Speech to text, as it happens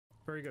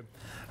Very good.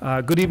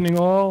 Good evening,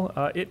 all.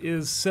 It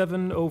is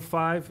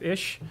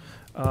 7:05-ish,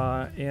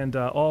 and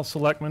all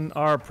selectmen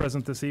are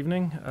present this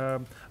evening.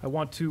 I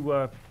want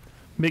to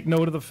make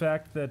note of the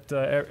fact that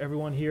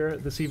everyone here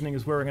this evening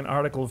is wearing an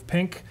article of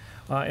pink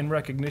in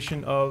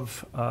recognition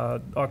of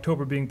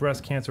October being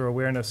Breast Cancer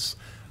Awareness,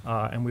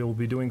 and we will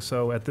be doing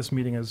so at this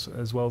meeting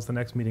as well as the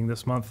next meeting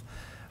this month.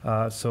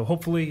 So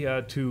hopefully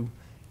to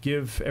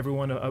give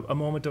everyone a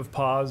moment of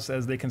pause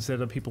as they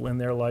consider people in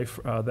their life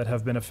that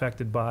have been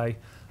affected by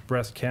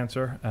breast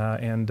cancer,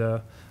 and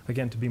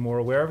again, to be more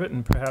aware of it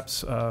and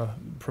perhaps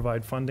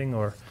provide funding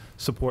or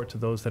support to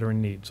those that are in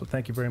need. So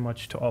thank you very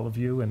much to all of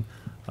you, and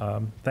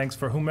thanks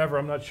for whomever.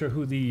 I'm not sure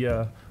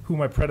who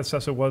my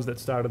predecessor was that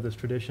started this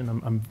tradition.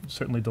 I'm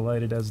certainly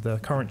delighted as the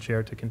current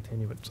chair to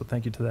continue it. So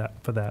thank you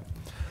for that.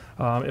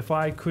 If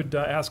I could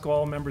ask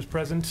all members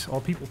present,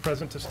 all people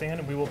present to stand,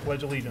 and we will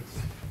pledge allegiance.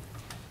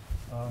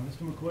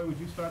 Mr. McCoy, would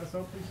you start us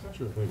out, please, sir?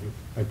 Sure, thank you.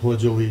 I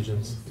pledge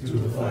allegiance to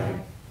the flag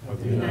of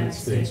the United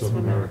States of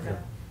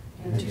America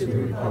and to the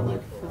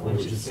republic for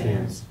which it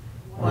stands,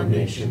 one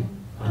nation,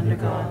 under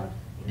God,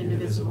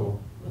 indivisible,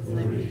 with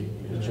liberty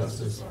and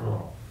justice for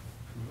all.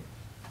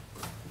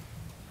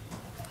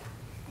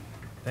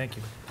 Thank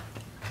you.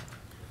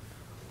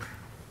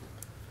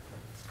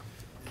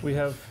 We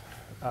have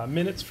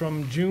minutes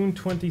from June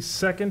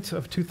 22nd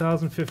of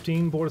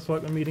 2015 Board of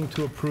Selectmen meeting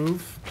to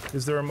approve.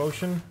 Is there a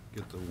motion?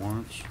 Get the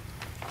warrants.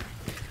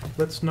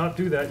 Let's not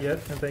do that yet,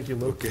 and thank you,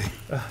 Luke. Okay.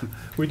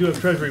 We do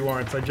have Treasury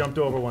warrants. I jumped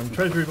over one.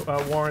 Treasury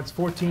warrants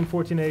 14,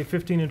 14A,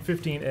 15, and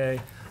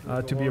 15A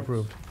to be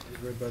approved.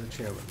 Read by the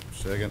chairman.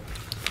 Second.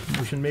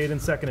 Motion made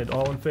and seconded.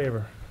 All in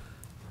favor?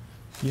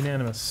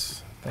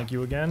 Unanimous. Thank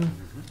you again.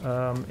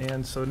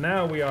 And so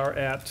now we are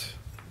at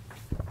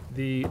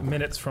the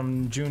minutes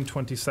from June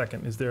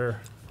 22nd. Is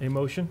there a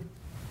motion?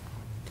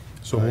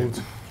 So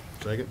moved.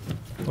 Second.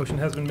 Motion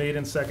has been made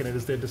and seconded.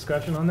 Is there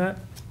discussion on that?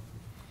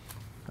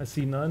 I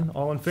see none.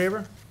 All in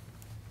favor?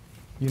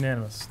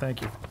 Unanimous.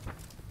 Thank you.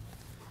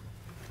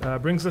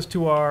 Brings us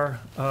to our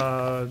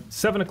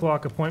 7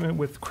 o'clock appointment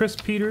with Chris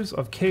Peters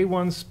of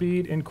K1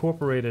 Speed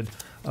Incorporated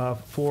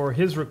for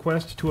his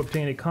request to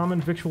obtain a common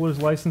victualer's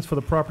license for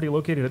the property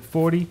located at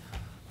 40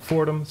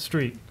 Fordham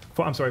Street.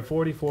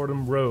 40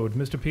 Fordham Road.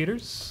 Mr.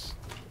 Peters?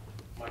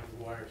 Michael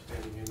McGuire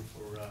standing in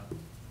for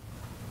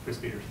Chris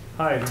Peters.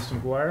 Hi,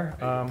 Mr.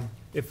 McGuire.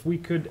 If we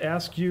could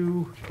ask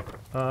you,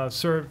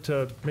 sir,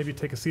 to maybe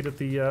take a seat at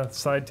the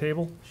side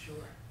table. Sure.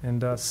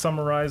 And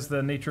summarize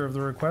the nature of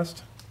the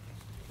request.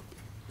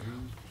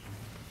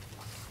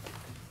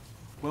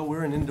 Well,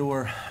 we're an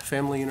indoor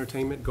family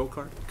entertainment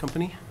go-kart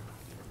company.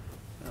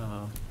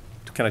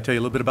 Can I tell you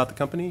a little bit about the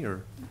company,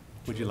 or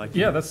would you like to?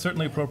 Yeah, that's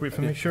certainly appropriate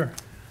for me, sure.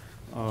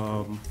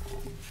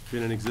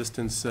 Been in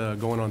existence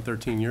going on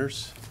 13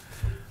 years.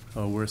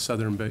 We're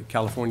Southern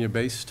California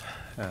based.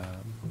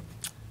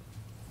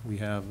 We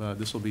have,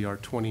 this will be our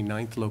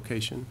 29th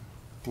location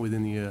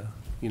within the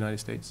United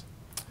States.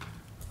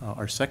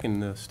 Our second in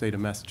the state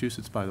of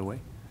Massachusetts, by the way.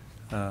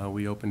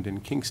 We opened in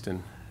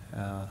Kingston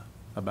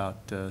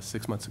about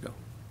 6 months ago.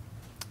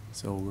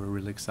 So we're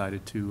really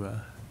excited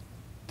to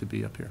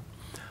be up here.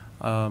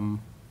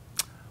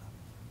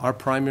 Our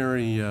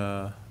primary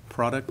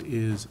product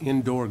is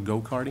indoor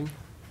go-karting.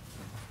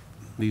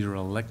 These are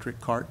electric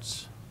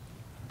carts.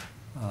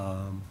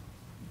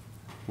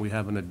 We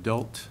have an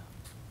adult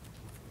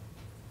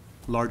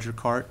larger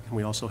cart, and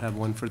we also have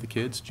one for the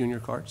kids, junior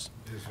carts.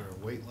 Is there a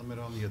weight limit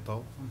on the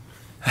adult one?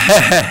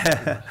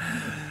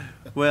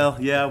 Well,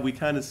 yeah, we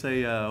kind of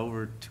say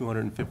over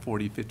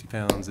 240, 50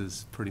 pounds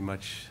is pretty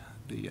much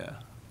the,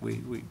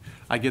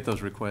 I get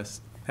those requests.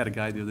 Had a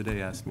guy the other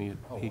day ask me,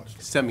 he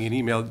sent me an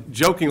email,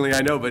 jokingly,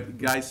 I know, but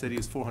the guy said he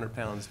was 400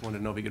 pounds, wanted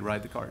to know if he could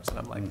ride the carts, and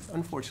I'm like,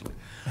 unfortunately.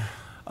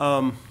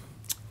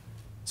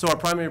 So our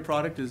primary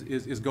product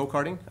is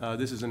go-karting.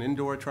 This is an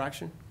indoor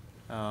attraction.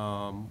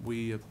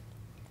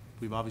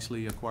 We've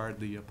obviously acquired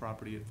the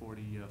property at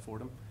 40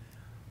 Fordham.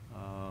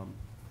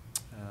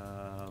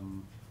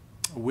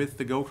 With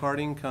the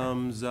go-karting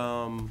comes,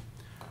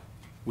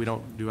 we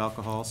don't do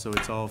alcohol, so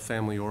it's all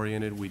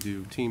family-oriented. We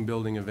do team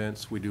building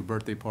events. We do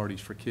birthday parties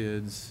for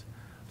kids.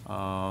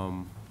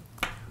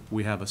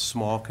 We have a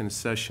small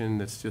concession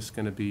that's just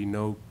going to be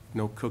no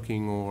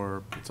cooking,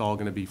 or it's all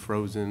going to be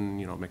frozen,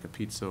 you know, make a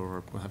pizza,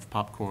 or we'll have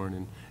popcorn,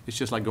 and it's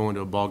just like going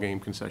to a ball game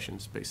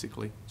concessions,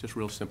 basically, just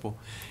real simple.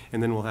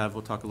 And then we'll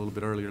talk a little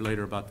bit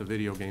later about the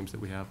video games that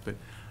we have, but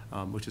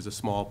which is a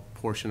small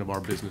portion of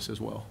our business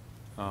as well.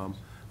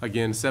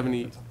 Again,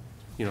 75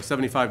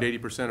 to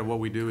 80% of what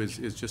we do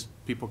is just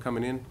people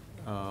coming in,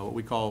 what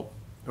we call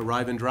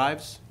arrive and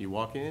drives. You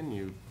walk in,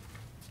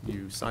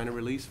 you sign a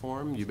release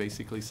form, you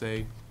basically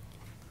say,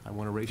 I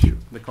want to race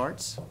the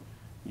carts.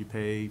 You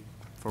pay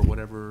for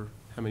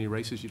how many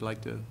races you'd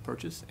like to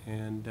purchase,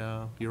 and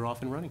you're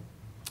off and running.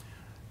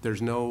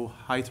 There's no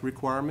height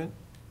requirement.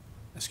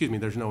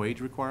 There's no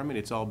age requirement.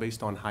 It's all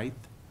based on height.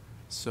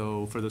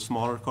 So for the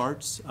smaller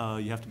carts,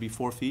 you have to be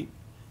 4 feet,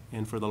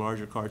 and for the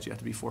larger carts, you have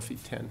to be 4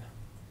 feet 10.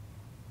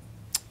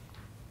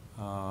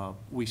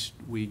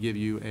 We give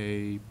you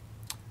a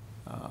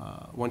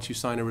once you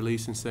sign a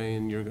release and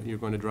saying you're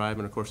going to drive,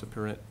 and of course a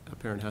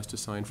parent has to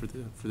sign for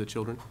the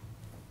children,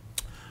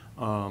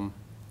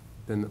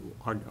 then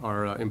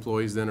our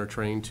employees then are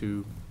trained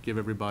to give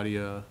everybody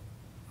a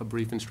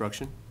brief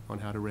instruction on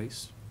how to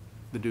race,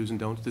 the do's and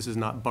don'ts. This is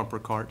not bumper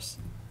carts.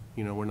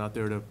 You know, we're not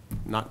there to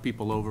knock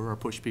people over or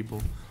push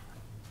people.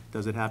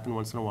 Does it happen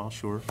once in a while?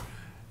 Sure.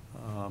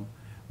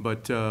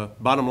 But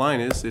bottom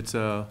line is, it's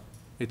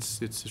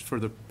for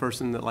the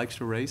person that likes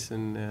to race,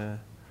 and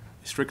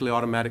strictly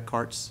automatic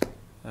carts.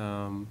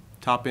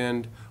 Top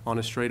end on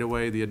a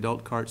straightaway, the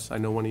adult carts, I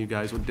know one of you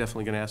guys would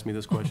definitely going to ask me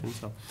this question,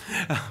 so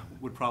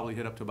would probably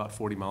hit up to about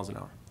 40 miles an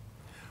hour.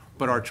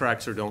 But our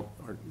tracks are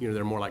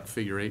they're more like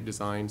figure 8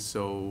 designs,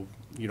 so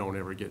you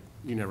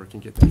never can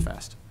get that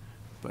fast.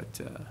 But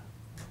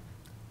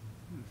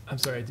I'm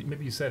sorry,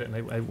 maybe you said it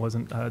and I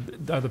wasn't. Are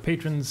the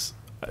patrons,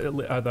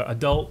 are the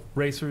adult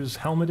racers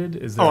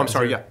helmeted? I'm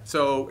sorry, yeah.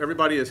 So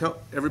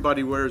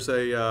everybody wears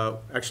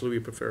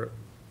actually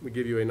we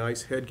give you a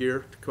nice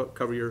headgear to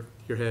cover your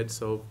head,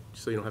 so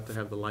you don't have to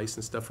have the lice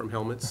and stuff from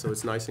helmets. So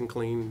it's nice and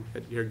clean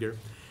headgear,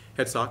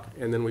 headstock,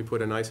 and then we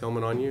put a nice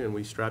helmet on you and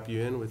we strap you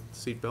in with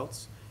seat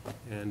belts,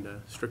 and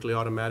strictly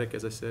automatic,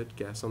 as I said,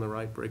 gas on the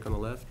right, brake on the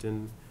left,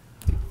 and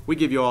we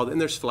give you all. And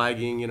there's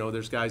flagging.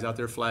 There's guys out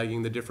there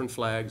flagging. The different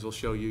flags will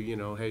show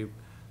you, hey,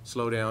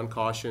 slow down,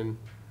 caution,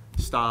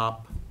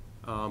 stop.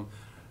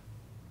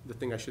 The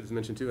thing I should have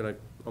mentioned too, and I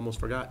almost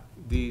forgot,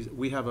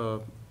 we have a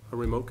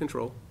remote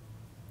control.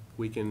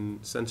 We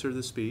can censor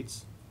the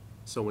speeds,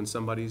 so when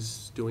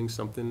somebody's doing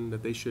something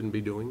that they shouldn't be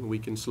doing, we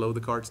can slow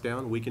the carts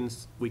down. We can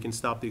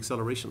stop the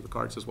acceleration of the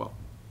carts as well.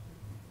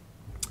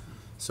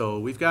 So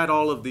we've got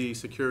all of the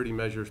security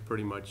measures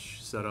pretty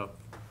much set up.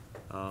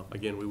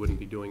 Again, we wouldn't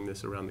be doing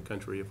this around the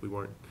country if we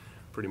weren't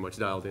pretty much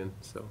dialed in.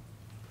 So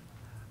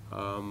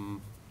I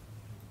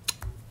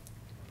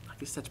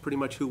guess that's pretty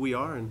much who we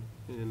are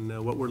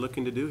and what we're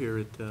looking to do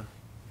here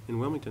in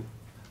Wilmington.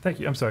 Thank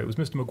you. I'm sorry, it was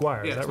Mr.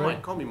 McGuire, is that right?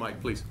 Mike. Call me Mike,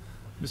 please.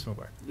 Mr.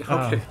 McGuire.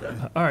 Okay.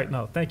 All right,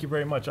 no, thank you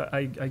very much.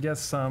 I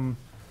guess,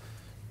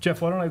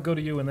 Jeff, why don't I go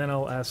to you, and then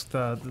I'll ask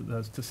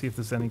to see if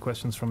there's any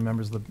questions from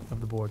members of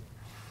the board.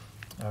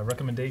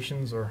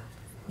 Recommendations or?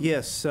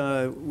 Yes,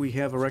 we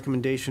have a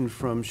recommendation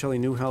from Shelley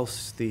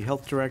Newhouse, the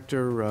health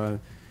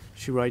director.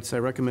 She writes, I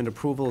recommend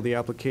approval of the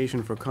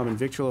application for common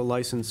victualler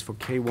license for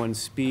K1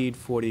 Speed,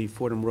 40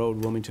 Fordham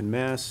Road, Wilmington,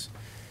 Mass.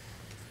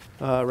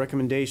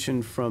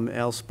 Recommendation from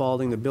Al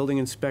Spalding, the building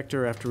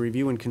inspector. After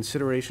review and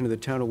consideration of the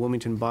Town of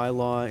Wilmington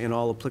bylaw and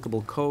all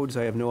applicable codes,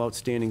 I have no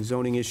outstanding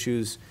zoning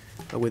issues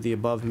with the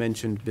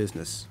above-mentioned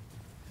business.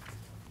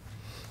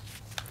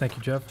 Thank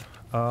you, Jeff.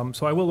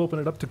 So I will open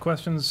it up to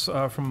questions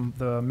from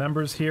the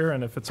members here,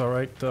 and if it's all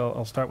right,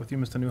 I'll start with you,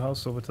 Mr.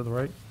 Newhouse, over to the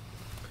right.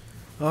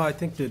 I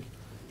think that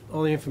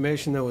all the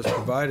information that was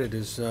provided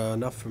is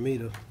enough for me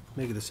to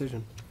make a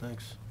decision.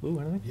 Thanks. Lou,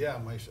 anything? Yeah,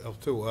 myself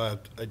too. I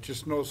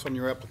just noticed on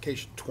your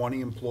application,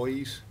 20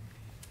 employees.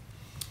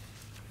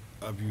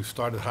 Have you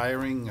started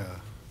hiring?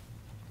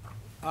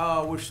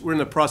 We're in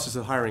the process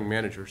of hiring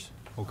managers.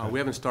 Okay. We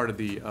haven't started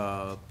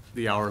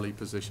the hourly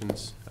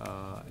positions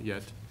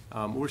yet.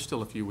 We're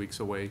still a few weeks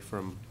away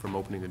from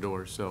opening the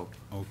doors, so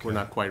Okay.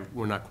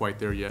 we're not quite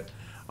there yet.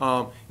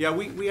 Yeah,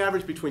 we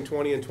average between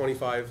 20 and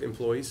 25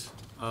 employees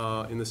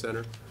in the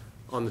center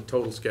on the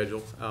total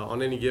schedule.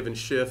 On any given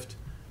shift,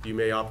 you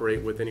may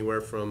operate with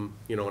anywhere from,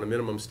 on a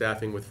minimum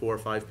staffing with 4 or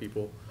 5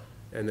 people,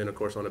 and then of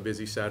course on a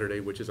busy Saturday,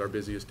 which is our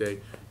busiest day,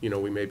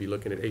 we may be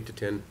looking at 8 to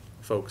 10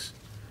 folks.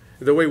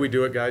 The way we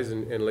do it, guys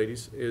and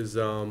ladies, is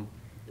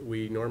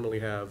we normally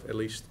have at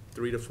least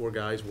 3 to 4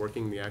 guys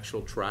working the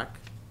actual track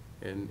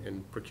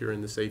and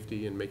procuring the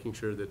safety and making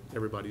sure that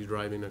everybody's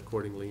driving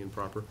accordingly and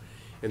proper.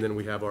 And then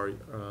we have our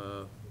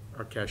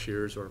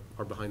cashiers or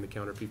our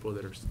behind-the-counter people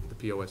that are the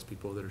POS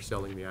people that are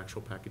selling the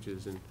actual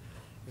packages and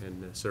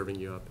serving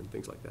you up and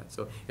things like that.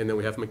 So, and then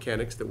we have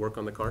mechanics that work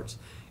on the carts,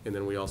 and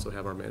then we also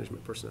have our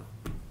management personnel.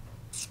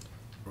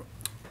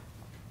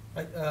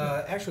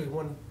 Actually,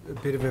 one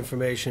bit of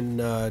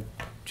information,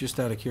 just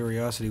out of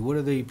curiosity. What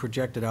are the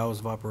projected hours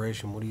of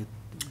operation? When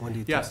do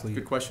you Yeah, typically?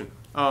 good question.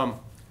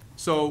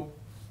 So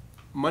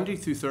Monday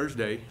through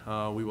Thursday,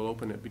 we will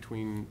open it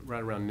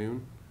right around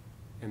noon,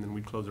 and then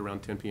we close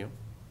around 10 p.m.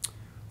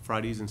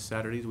 Fridays and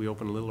Saturdays, we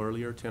open a little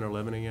earlier, 10 or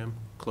 11 a.m.,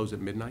 close at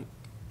midnight.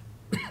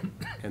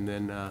 And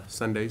then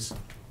Sundays,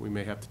 we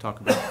may have to talk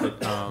about,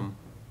 but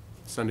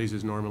Sundays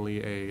is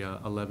normally a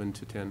 11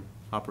 to 10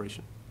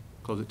 operation.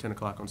 Close at 10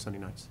 o'clock on Sunday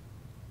nights.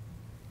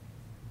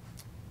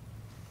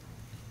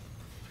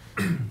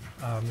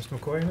 Mr.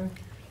 McCoy, anything?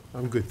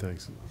 I'm good,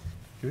 thanks.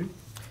 Judy?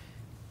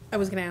 I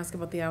was going to ask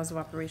about the hours of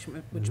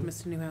operation, which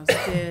Mr. Newhouse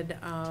did.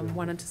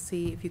 Wanted to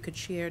see if you could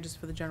share, just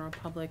for the general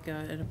public,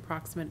 an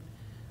approximate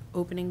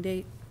opening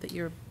date that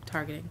you're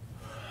targeting,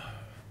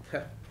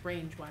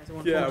 range-wise.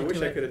 Yeah, I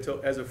wish I could have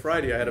told. As of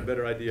Friday, I had a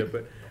better idea,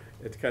 but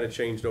it's kind of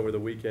changed over the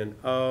weekend.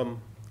 I'm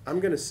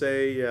going to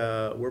say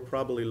we're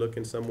probably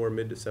looking somewhere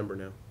mid-December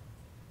now.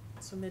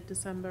 So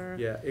mid-December?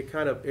 Yeah,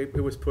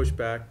 it was pushed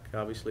back.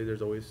 Obviously,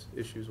 there's always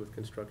issues with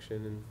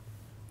construction and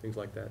things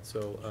like that.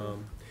 So,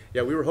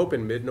 Yeah, we were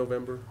hoping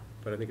mid-November,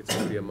 but I think it's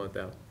gonna be a month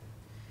out.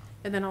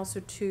 And then also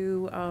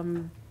too,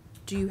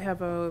 do you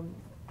have a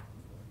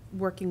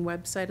working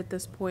website at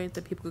this point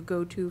that people could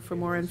go to for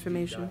more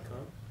information?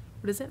 K1speed.com.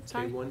 What is it?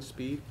 Sorry? K1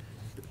 Speed,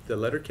 the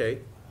letter K,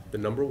 the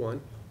number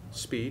 1,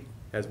 speed,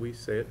 as we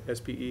say it,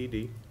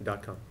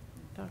 SPEED.com.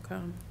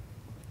 .com.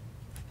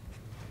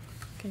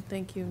 Okay,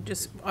 thank you.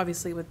 Just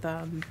obviously with,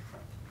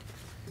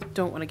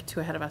 don't want to get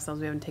too ahead of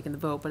ourselves, we haven't taken the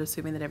vote, but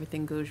assuming that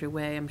everything goes your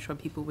way, I'm sure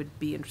people would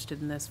be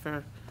interested in this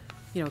for,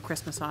 you know, a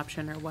Christmas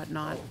option or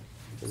whatnot.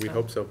 We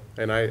hope so,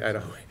 and I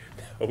don't,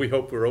 we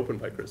hope we're open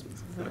by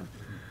Christmas.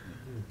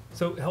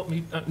 So, So help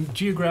me,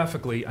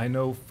 geographically, I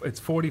know it's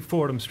 40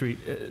 Fordham Street.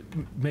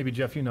 Maybe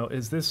Jeff, you know,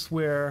 is this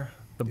where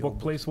the book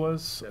place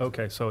was? That's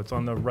Okay, so it's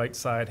on the right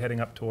side, heading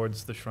up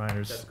towards the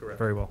Shriners? That's correct.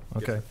 Very well,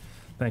 Yes, okay. sir.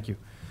 Thank you.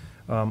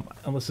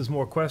 Unless there's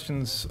more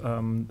questions,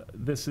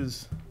 this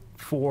is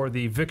for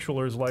the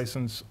victualer's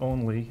license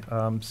only,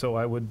 so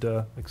I would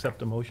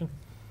accept a motion.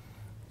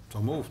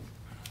 So moved.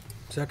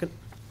 Second?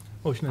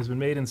 Motion has been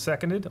made and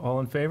seconded. All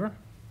in favor?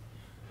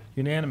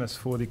 Unanimous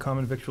for the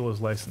common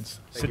victualer's license.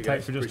 Thank you, Sit tight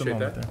guys. for just a Appreciate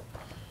moment that. there.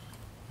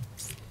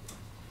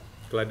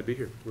 Glad to be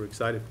here, we're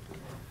excited.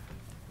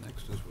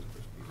 Next is with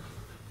Crispy.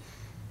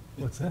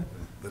 What's that?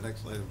 The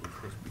next item was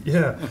Crispy.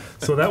 Yeah,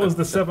 so that was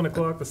the 7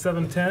 o'clock. The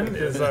 7:10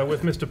 is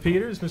with Mr.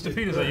 Peters. Mr.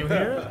 Peters, are you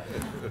here?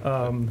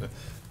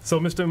 So,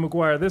 Mr.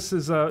 McGuire, this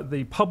is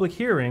the public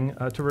hearing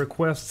to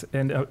request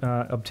and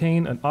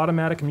obtain an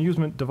automatic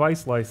amusement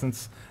device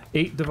license,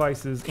 8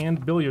 devices,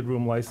 and billiard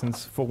room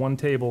license for 1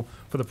 table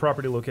for the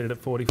property located at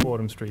 40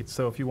 Fordham Street.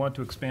 So if you want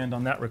to expand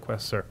on that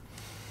request, sir.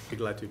 Be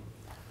glad to.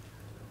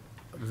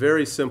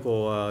 Very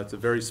simple, it's a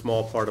very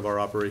small part of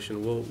our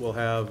operation. We'll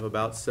have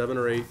about 7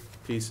 or 8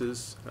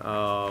 pieces,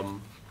 a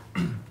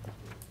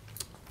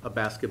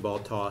basketball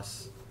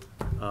toss,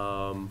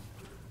 a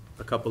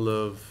couple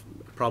of,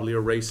 probably a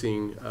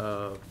racing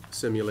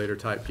simulator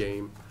type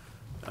game,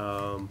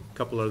 a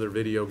couple other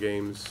video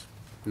games,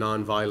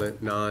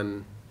 non-violent,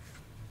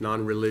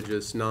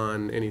 non-religious,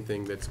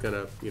 anything that's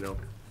gonna, you know,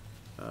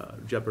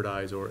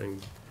 jeopardize or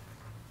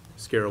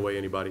scare away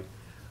anybody.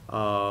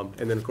 And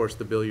then, of course,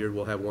 the billiard,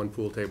 we'll have 1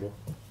 pool table.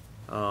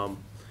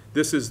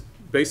 This is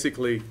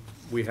basically,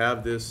 we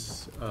have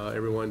this,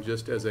 everyone,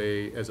 just as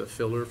a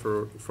filler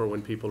for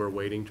when people are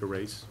waiting to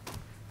race.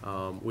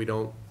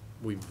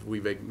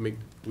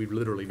 We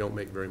literally don't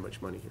make very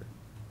much money here,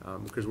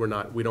 because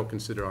we don't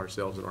consider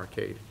ourselves an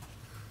arcade.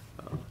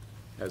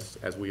 As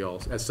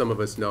some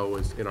of us know,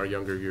 in our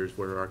younger years,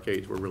 where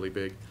arcades were really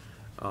big.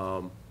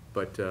 Yeah,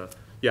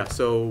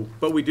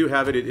 but we do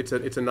have it.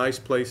 It's a nice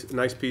place, a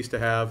nice piece to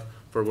have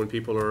for when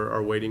people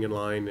are waiting in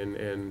line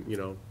and you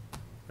know,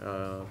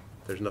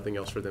 there's nothing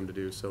else for them to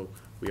do. So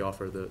we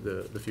offer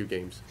the few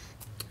games,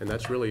 and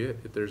that's really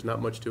it. There's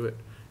not much to it.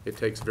 It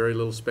takes very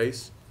little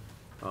space.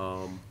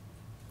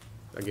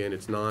 Again,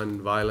 it's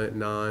non-violent,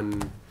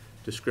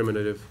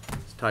 non-discriminative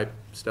type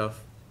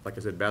stuff. Like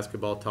I said,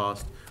 basketball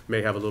tossed.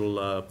 May have a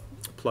little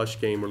plush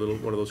game or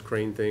one of those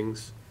crane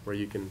things where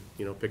you can,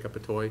 you know, pick up a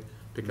toy,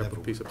 pick up a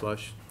piece of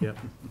plush. Yeah,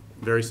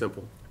 very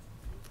simple.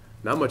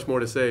 Not much more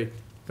to say.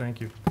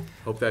 Thank you.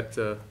 Hope that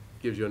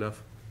gives you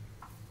enough.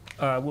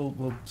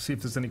 We'll see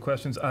if there's any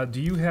questions.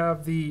 Do you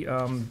have the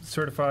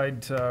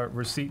certified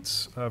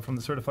receipts from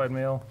the certified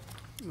mail?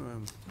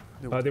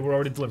 They were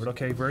already delivered.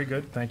 Okay, very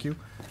good. Thank you.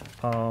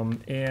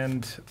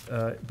 And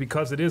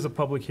because it is a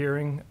public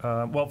hearing,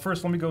 well,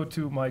 first let me go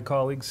to my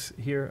colleagues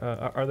here.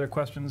 Are there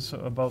questions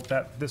about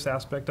this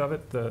aspect of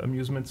it, the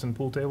amusements and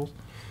pool tables?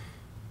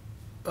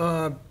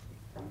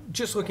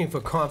 Just looking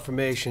for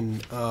confirmation,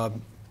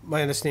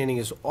 my understanding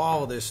is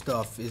all of this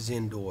stuff is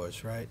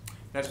indoors, right?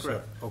 That's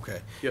correct.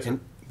 Okay. Yes, sir.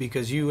 And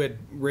because you had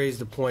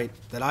raised a point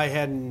that I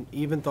hadn't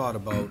even thought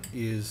about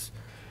is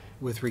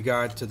with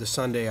regard to the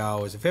Sunday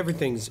hours. If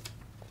everything's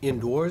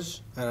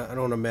indoors, I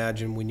don't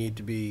imagine we need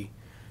to be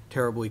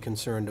terribly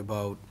concerned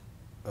about,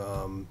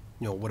 you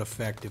know, what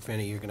effect, if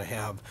any, you're gonna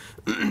have.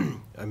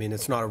 I mean,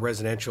 it's not a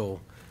residential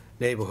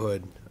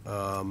neighborhood,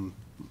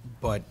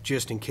 but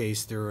just in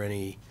case there are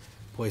any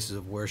places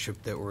of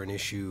worship that were an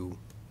issue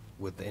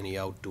with any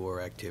outdoor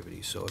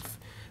activity. So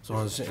as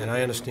long as, and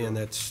I understand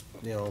that's,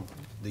 you know,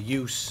 the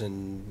use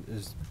and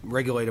is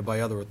regulated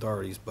by other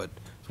authorities, but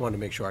just wanted to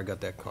make sure I got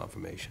that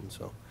confirmation,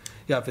 so.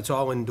 Yeah, if it's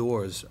all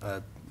indoors,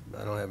 I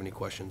don't have any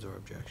questions or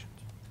objections.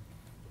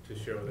 To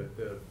show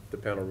that the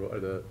panel, or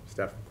the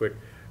staff quick,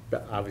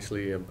 but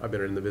obviously, I've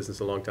been in the business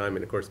a long time,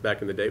 and of course,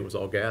 back in the day, it was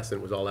all gas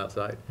and it was all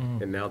outside.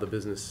 And now the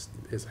business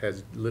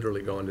has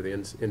literally gone to the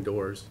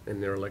indoors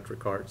in their electric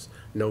carts.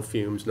 No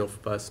fumes, no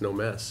fuss, no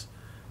mess.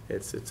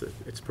 It's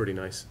pretty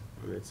nice.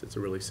 And it's a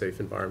really safe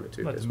environment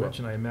too, Not as to well.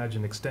 mention, I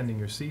imagine extending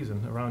your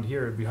season. Around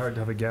here, it'd be hard to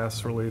have a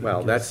gas-related.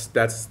 Well,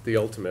 that's the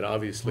ultimate.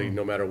 Obviously,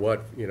 no matter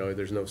what, you know,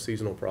 there's no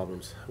seasonal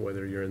problems,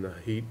 whether you're in the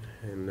heat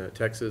in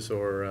Texas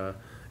or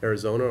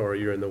Arizona, or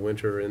you're in the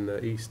winter in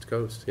the East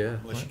Coast. Yeah,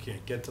 Unless you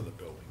can't get to the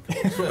building.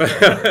 we've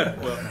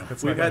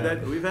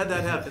had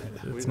that happen.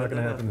 It's not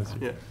going to happen this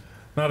year. Yeah.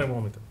 Not in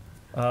Wilmington.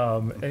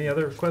 Any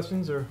other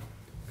questions or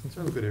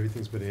concerns? Good,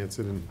 everything's been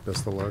answered, and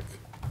best of luck.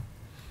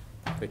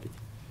 Thank you.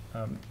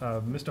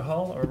 Mr.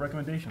 Hull, or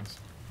recommendations?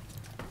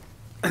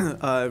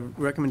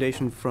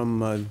 Recommendation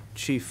from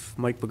Chief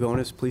Mike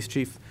Bagonis, Police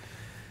Chief.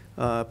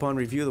 Upon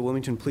review, the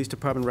Wilmington Police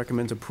Department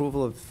recommends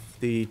approval of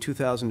the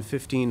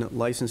 2015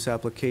 license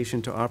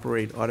application to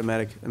operate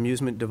automatic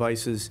amusement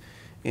devices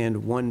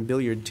and one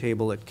billiard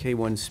table at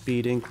K1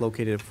 Speed Inc.,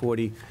 located at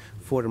 40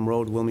 Fordham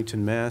Road,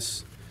 Wilmington,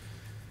 Mass.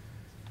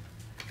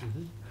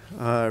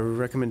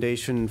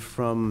 Recommendation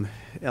from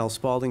Al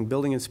Spalding,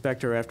 Building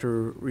Inspector.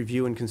 After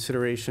review and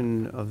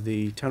consideration of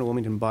the Town of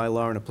Wilmington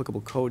bylaw and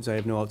applicable codes, I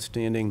have no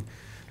outstanding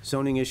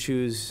zoning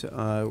issues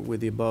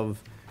with the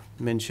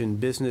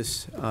above-mentioned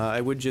business. I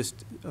would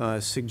just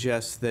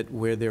suggest that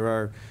where there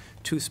are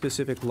two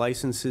specific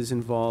licenses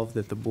involved,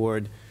 that the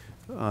board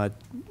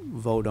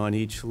vote on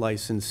each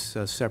license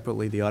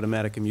separately, the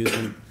automatic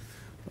amusement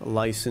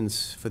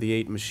license for the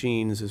 8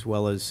 machines, as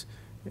well as,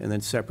 and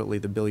then separately,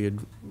 the billiard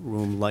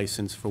room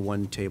license for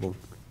one table.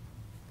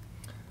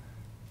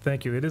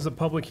 Thank you. It is a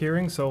public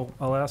hearing, so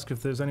I'll ask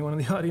if there's anyone in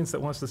the audience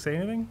that wants to say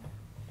anything.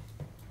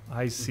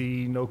 I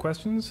see no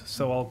questions,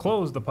 so I'll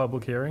close the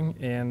public hearing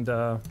and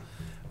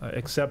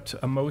accept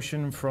a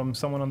motion from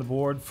someone on the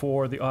board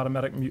for the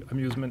automatic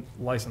amusement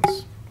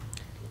license.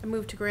 I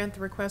move to grant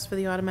the request for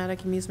the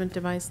automatic amusement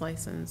device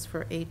license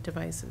for 8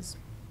 devices.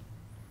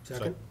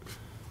 Second?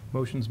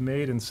 Motion's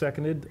made and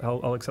seconded.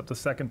 I'll accept a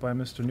second by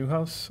Mr.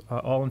 Newhouse.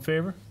 All in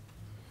favor?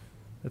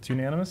 That's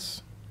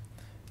unanimous.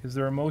 Is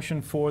there a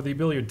motion for the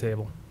billiard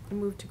table? I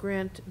move to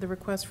grant the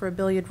request for a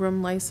billiard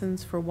room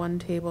license for one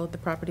table at the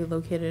property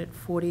located at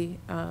 40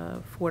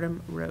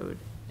 Fordham Road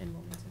in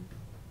Wilmington.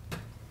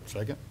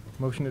 Second?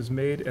 Motion is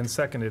made and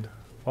seconded.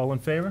 All in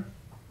favor?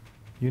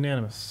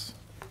 Unanimous.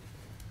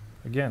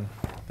 Again,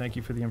 thank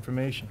you for the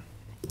information.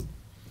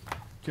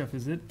 Jeff,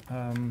 is it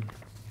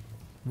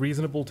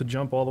reasonable to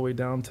jump all the way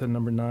down to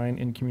number 9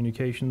 in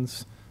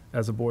communications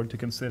as a board to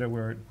consider,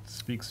 where it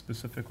speaks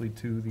specifically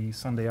to the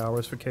Sunday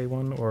hours for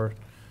K1, or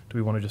do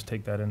we want to just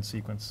take that in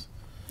sequence?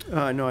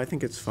 No, I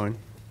think it's fine.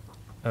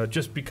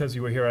 Just because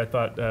you were here, I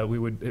thought we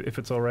would, if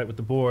it's all right with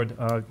the board,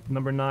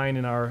 number 9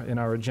 in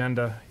our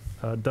agenda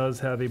does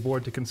have a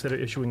board to consider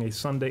issuing a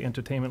Sunday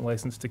entertainment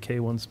license to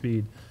K1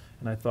 Speed.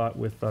 And I thought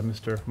with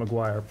Mr.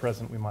 McGuire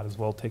present, we might as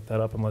well take that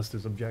up unless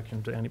there's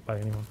objection to by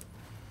anyone.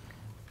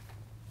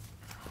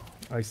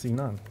 I see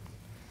none.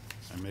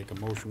 I make a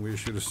motion, we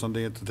issue the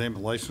Sunday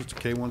entertainment license to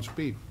K1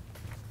 Speed,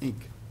 Inc.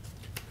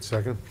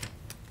 Second?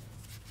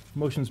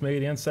 Motion's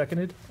made and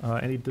seconded.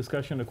 Any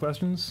discussion or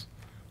questions?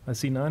 I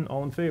see none.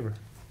 All in favor?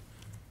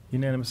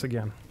 Unanimous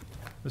again.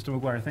 Mr.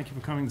 McGuire, thank you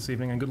for coming this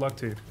evening, and good luck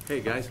to you. Hey,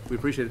 guys, we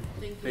appreciate it.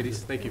 Thank you.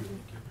 Ladies, thank you.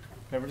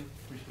 Beverly,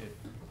 appreciate it.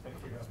 Thank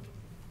you.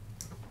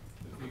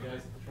 See you guys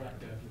at the track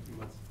in a few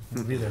months.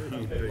 We'll be there.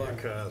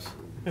 Big cars.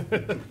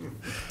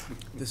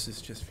 This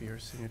is just for your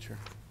signature.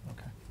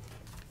 Okay.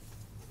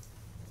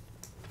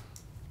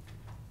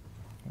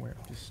 Where?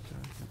 Just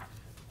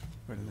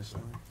right in this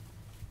line.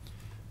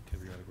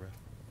 Have your autograph?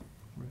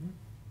 Right here?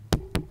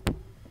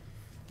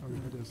 Oh,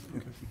 yeah, it is.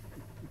 Okay.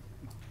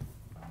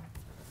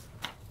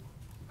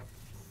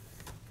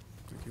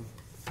 Thank you.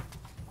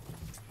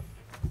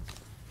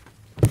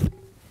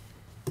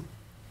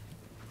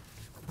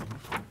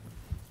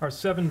 Our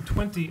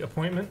 7:20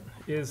 appointment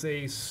is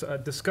a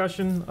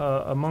discussion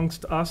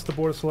amongst us, the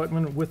Board of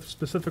Selectmen, with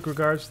specific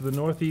regards to the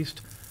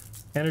Northeast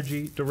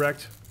Energy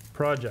Direct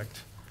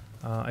project.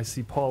 I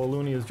see Paul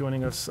Aluni is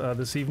joining us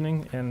this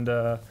evening, and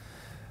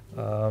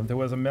there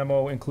was a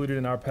memo included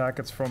in our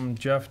packets from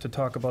Jeff to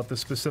talk about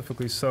this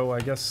specifically. So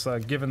I guess,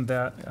 given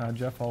that,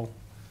 Jeff,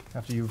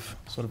 after you've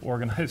sort of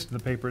organized the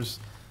papers,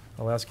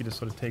 I'll ask you to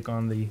sort of take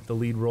on the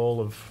lead role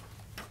of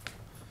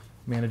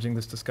managing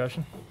this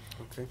discussion.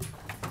 Okay.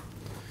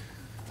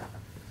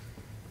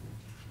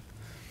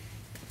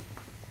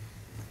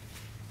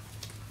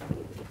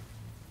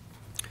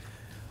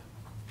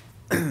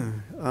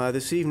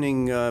 This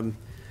evening,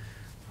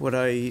 what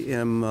I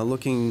am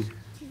looking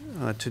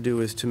to do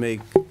is to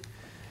make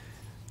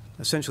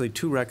essentially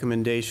 2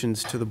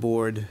 recommendations to the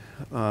board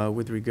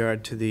with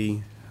regard to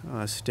the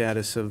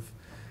status of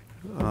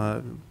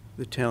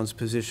the town's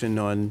position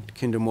on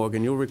Kinder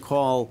Morgan. You'll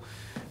recall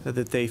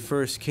that they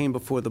first came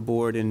before the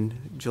board in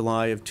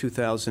July of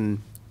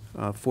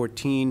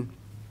 2014.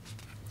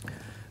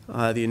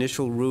 The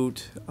initial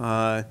route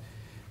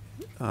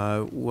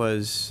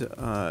was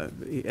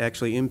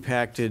actually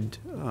impacted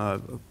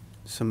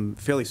some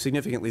fairly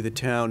significantly the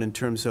town in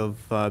terms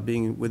of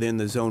being within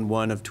the Zone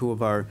 1 of 2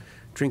 of our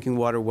drinking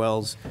water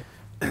wells.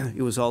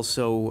 It was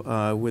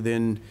also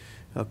within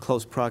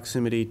close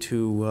proximity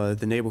to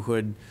the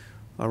neighborhood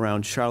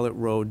around Charlotte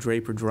Road,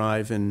 Draper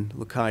Drive, and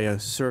Lucaya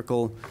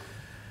Circle.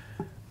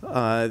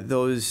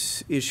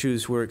 Those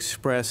issues were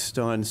expressed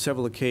on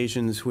several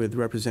occasions with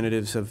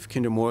representatives of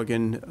Kinder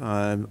Morgan.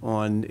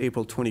 On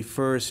April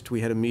 21st, we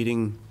had a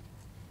meeting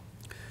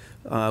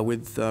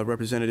with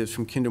representatives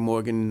from Kinder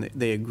Morgan.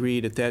 They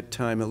agreed at that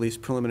time, at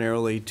least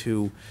preliminarily,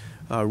 to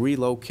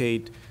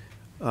relocate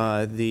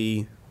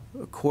the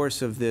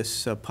course of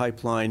this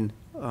pipeline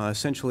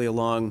essentially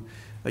along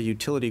a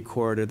utility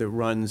corridor that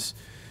runs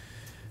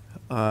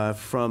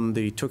from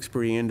the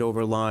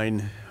Tewksbury-Andover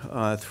line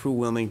through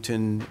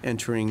Wilmington,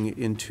 entering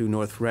into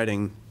North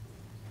Reading.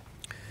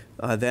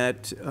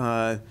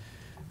 That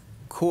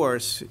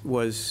course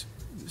was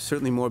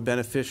certainly more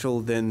beneficial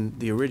than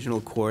the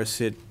original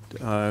course. It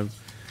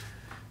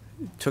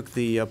took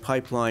the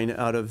pipeline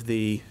out of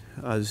the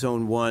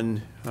Zone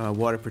 1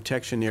 water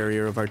protection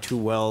area of our 2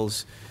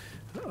 wells.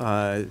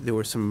 There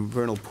were some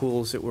vernal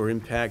pools that were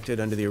impacted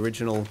under the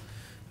original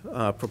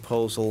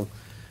proposal,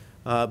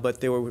 but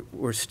there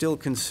were still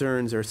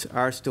concerns, or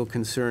are still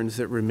concerns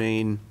that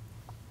remain.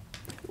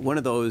 One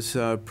of those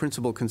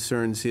principal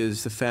concerns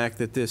is the fact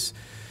that this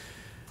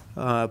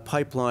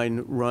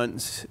pipeline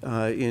runs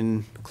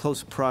in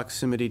close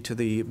proximity to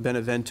the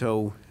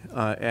Benevento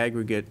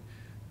aggregate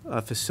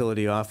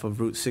facility off of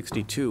Route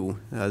 62.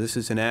 This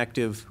is an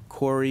active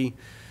quarry.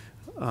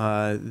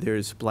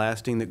 There's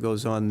blasting that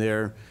goes on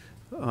there,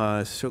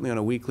 certainly on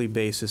a weekly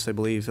basis, I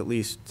believe at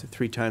least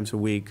 3 times a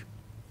week.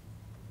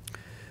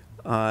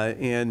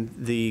 And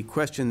the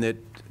question that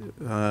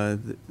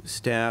the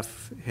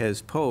staff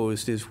has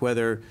posed is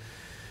whether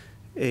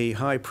a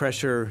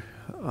high-pressure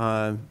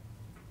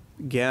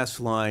gas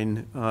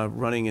line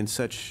running in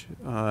such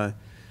an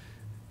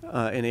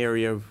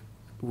area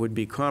would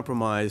be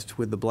compromised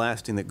with the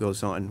blasting that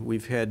goes on.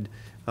 We've had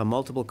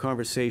multiple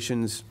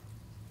conversations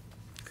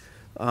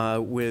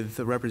with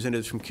the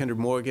representatives from Kinder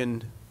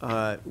Morgan.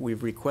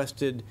 We've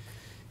requested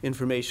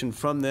information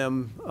from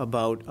them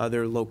about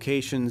other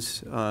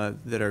locations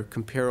that are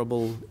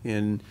comparable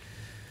in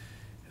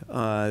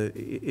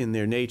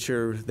their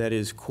nature, that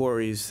is,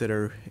 quarries that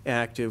are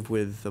active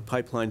with the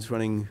pipelines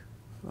running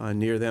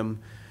near them.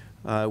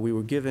 We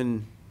were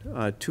given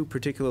 2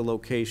 particular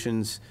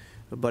locations,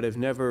 but have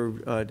never,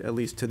 at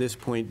least to this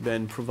point,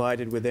 been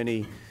provided with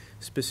any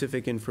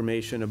specific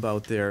information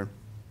about their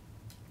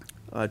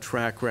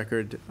track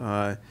record.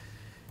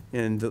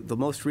 And the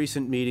most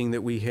recent meeting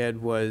that we had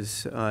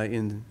was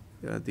in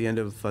the end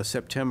of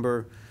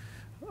September.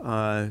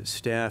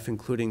 Staff,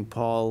 including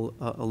Paul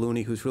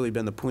Aluni, who's really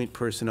been the point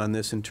person on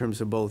this in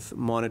terms of both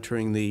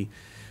monitoring the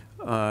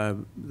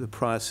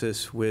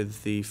process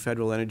with the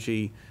Federal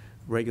Energy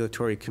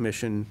Regulatory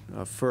Commission,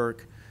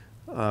 FERC.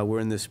 We're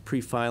in this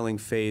pre-filing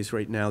phase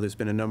right now. There's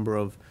been a number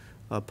of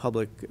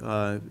public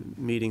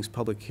meetings,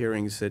 public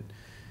hearings that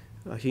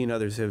he and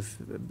others have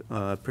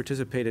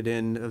participated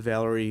in.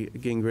 Valerie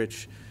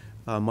Gingrich,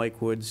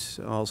 Mike Woods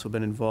also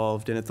been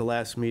involved. And at the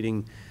last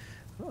meeting,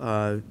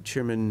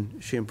 Chairman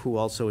Shampoo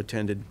also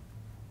attended.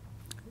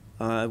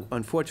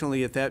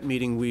 Unfortunately, at that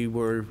meeting, we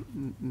were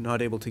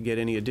not able to get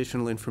any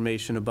additional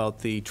information about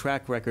the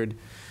track record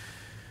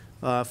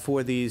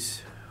for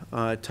these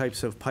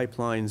types of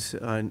pipelines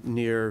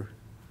near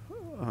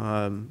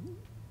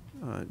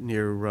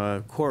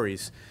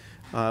quarries.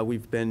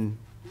 We've been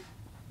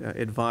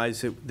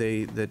advised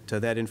that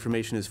that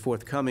information is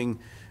forthcoming,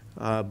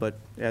 but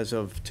as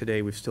of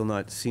today, we've still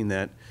not seen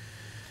that.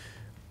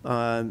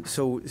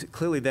 So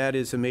clearly that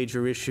is a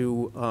major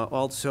issue.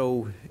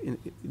 Also,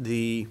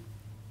 the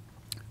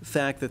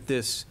fact that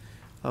this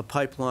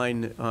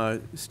pipeline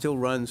still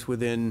runs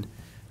within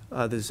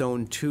the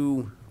Zone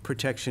 2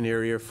 protection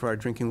area for our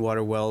drinking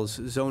water wells.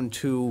 Zone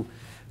 2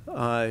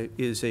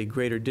 is a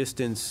greater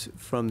distance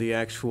from the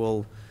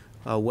actual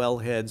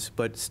wellheads,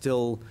 but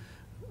still,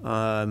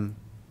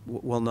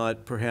 while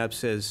not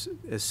perhaps as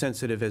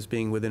sensitive as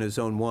being within a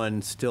Zone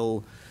 1,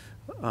 still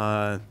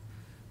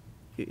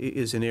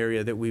is an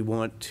area that we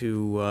want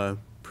to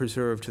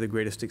preserve to the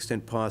greatest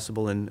extent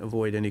possible and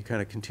avoid any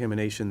kind of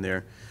contamination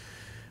there.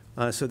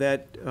 So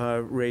that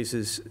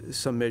raises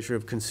some measure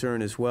of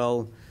concern as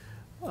well.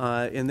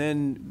 And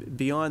then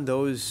beyond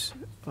those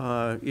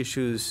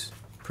issues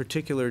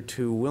particular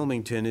to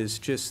Wilmington is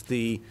just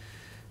the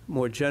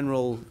more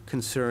general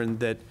concern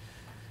that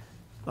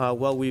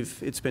while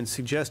it's been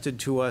suggested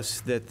to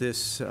us that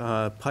this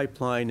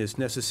pipeline is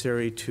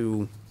necessary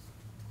to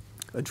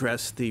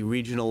address the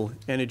regional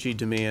energy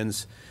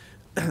demands,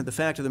 the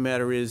fact of the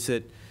matter is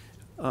that,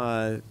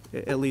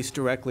 at least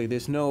directly,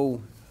 there's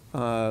no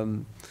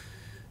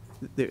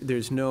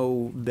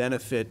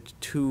benefit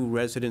to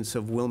residents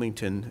of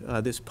Wilmington.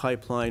 This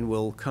pipeline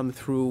will come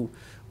through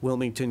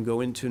Wilmington,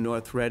 go into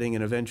North Reading,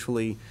 and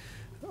eventually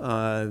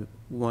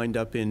wind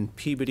up in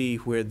Peabody,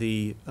 where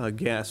the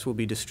gas will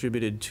be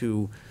distributed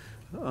to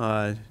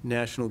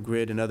National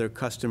Grid and other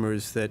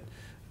customers that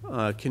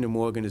Kinder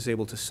Morgan is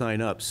able to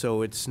sign up.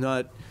 So it's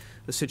not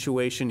a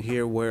situation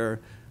here where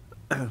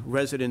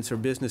residents or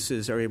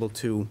businesses are able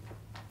to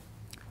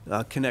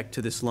connect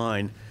to this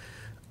line.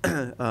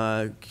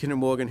 Kinder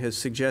Morgan has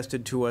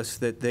suggested to us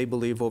that they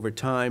believe over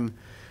time,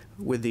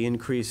 with the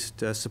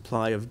increased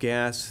supply of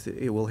gas,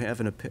 it will have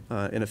an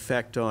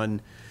effect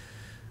on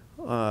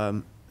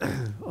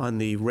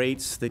the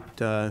rates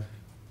that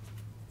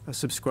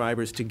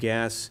subscribers to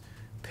gas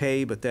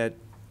pay, but that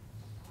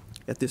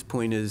at this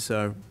point is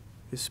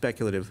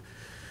speculative.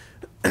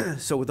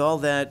 So with all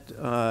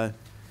that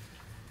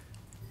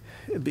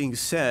being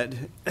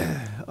said,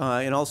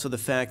 and also the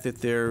fact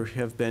that there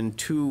have been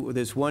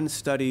there's one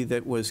study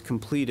that was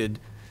completed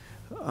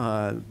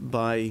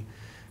by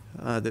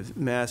the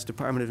Mass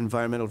Department of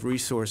Environmental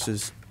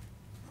Resources,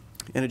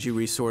 Energy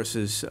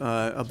Resources,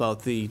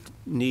 about the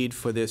need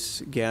for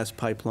this gas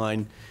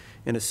pipeline,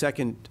 and a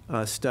second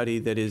study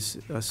that is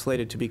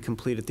slated to be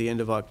complete at the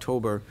end of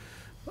October.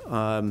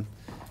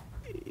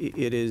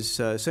 It is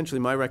essentially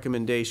my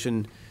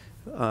recommendation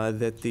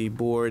that the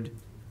board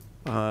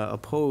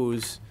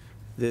oppose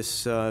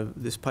this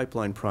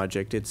pipeline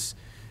project. It's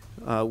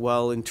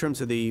while in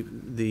terms of the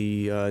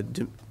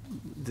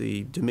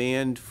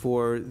demand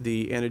for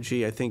the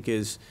energy, I think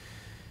is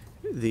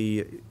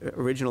the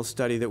original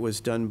study that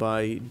was done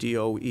by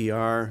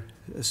DOER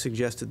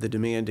suggested the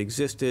demand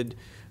existed.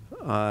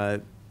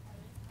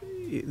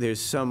 There's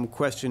some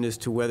question as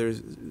to whether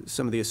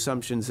some of the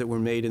assumptions that were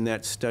made in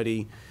that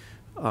study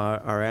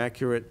are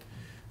accurate,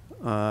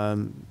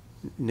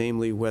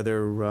 namely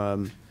whether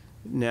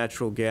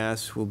natural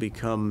gas will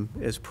become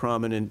as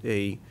prominent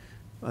a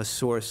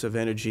source of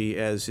energy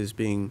as is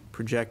being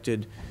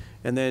projected.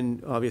 And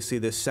then, obviously,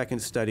 this second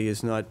study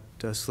is not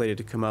slated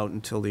to come out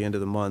until the end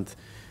of the month.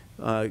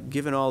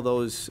 Given all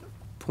those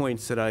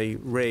points that I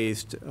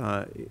raised,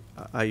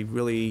 I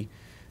really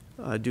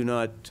do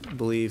not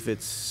believe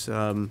it's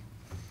in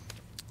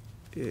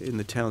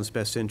the town's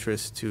best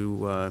interest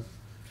to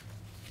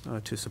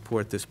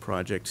support this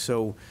project.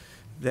 So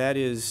that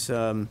is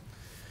the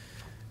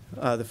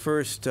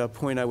first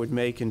point I would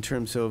make in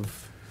terms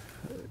of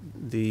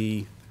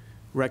the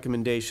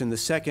recommendation. The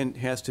second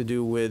has to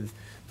do with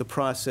the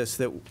process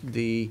that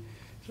the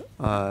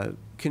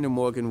Kinder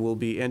Morgan will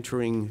be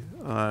entering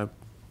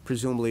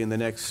presumably in the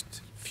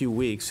next few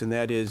weeks, and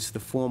that is the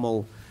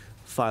formal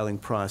filing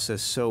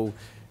process. So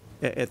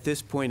at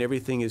this point,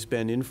 everything has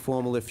been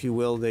informal, if you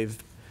will. They've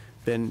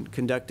been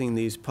conducting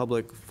these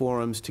public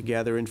forums to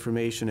gather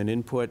information and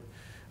input.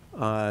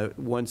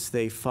 Once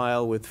they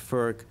file with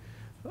FERC,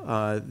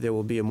 there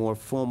will be a more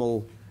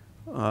formal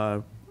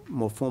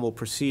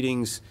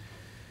proceedings,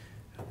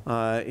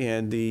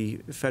 and the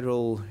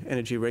Federal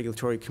Energy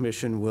Regulatory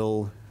Commission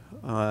will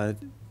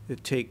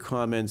take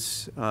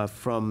comments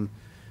from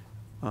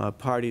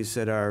parties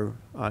that are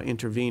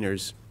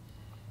interveners.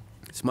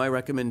 It's my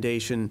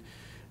recommendation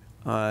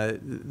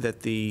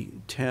that the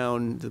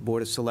town, the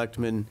Board of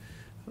Selectmen,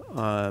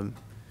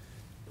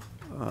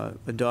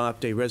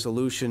 adopt a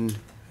resolution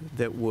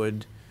that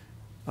would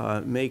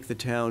make the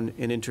town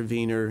an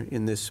intervener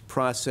in this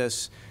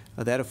process.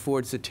 That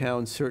affords the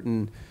town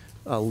certain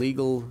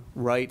legal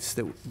rights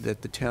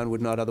that the town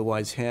would not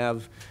otherwise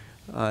have,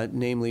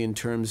 namely in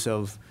terms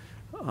of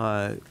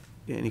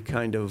any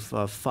kind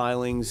of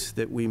filings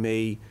that we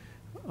may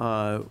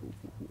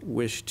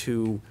wish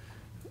to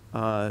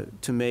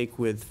make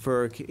with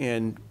FERC,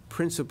 and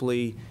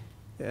principally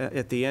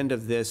at the end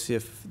of this,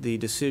 if the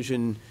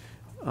decision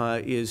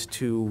is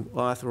to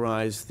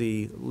authorize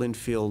the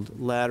Linfield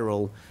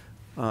lateral,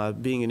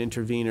 being an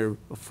intervener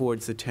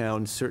affords the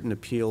town certain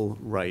appeal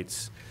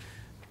rights.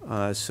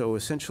 So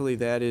essentially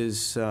that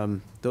is,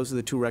 those are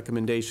the two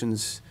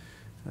recommendations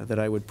that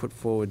I would put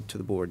forward to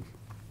the board.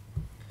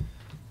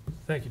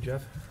 Thank you,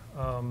 Jeff.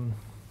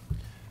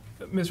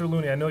 Mr.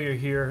 Looney, I know you're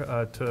here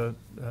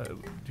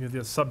you're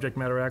the subject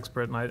matter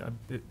expert, and I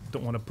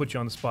don't want to put you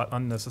on the spot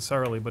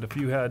unnecessarily, but if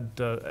you had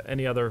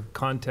any other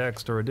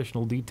context or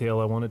additional detail,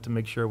 I wanted to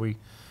make sure we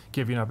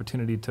give you an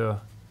opportunity to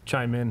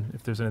chime in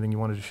if there's anything you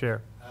wanted to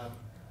share. I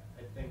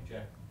think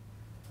Jeff,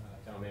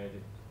 town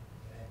manager,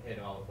 hit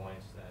all the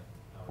points that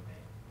I would make.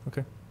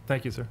 Okay,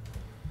 thank you, sir.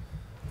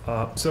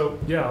 So,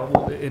 yeah,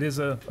 well, it is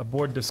a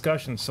board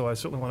discussion, so I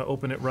certainly want to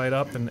open it right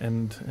up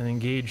and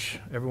engage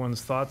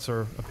everyone's thoughts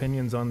or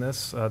opinions on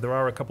this. There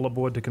are a couple of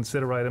board to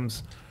consider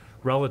items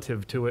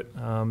relative to it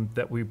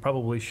that we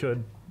probably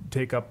should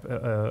take up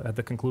at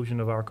the conclusion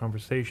of our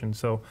conversation.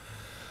 So,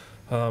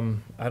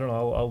 I don't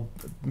know,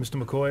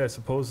 Mr. McCoy, I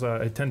suppose,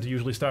 I tend to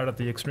usually start at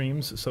the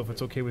extremes, so if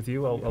it's okay with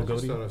you, I'll go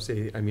to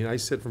you. I mean, I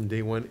said from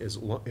day one, as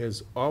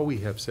all we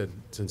have said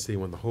since day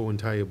one, the whole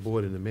entire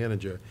board and the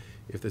manager,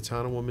 if the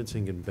town of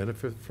Wilmington can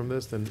benefit from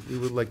this, then we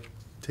would like to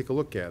take a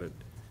look at it,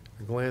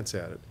 a glance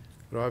at it.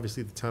 But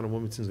obviously, the town of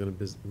Wilmington is going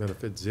to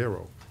benefit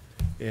zero.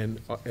 And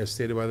as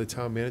stated by the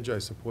town manager, I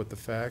support the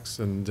facts,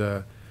 and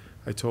I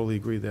totally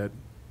agree that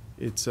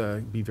it's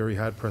be very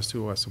hard pressed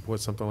to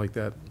support something like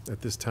that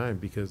at this time,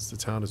 because the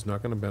town is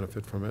not going to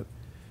benefit from it,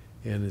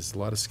 and there's a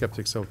lot of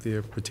skeptics out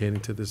there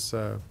pertaining to this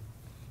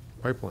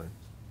pipeline.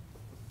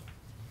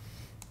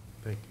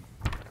 Thank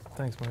you.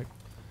 Thanks, Mike.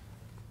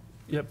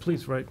 Yeah,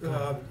 please, right.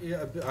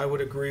 Yeah, I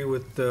would agree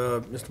with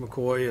Mr.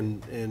 McCoy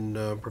and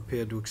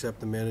prepared to accept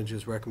the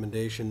manager's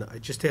recommendation. I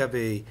just have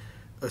a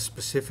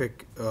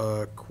specific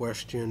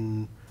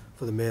question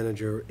for the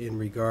manager in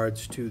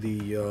regards to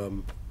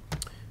the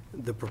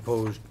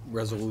proposed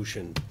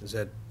resolution. Is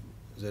that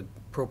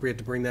appropriate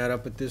to bring that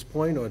up at this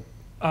point, or?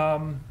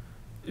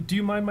 Do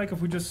you mind, Mike,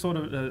 if we just sort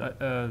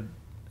of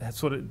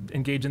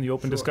engage in the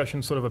open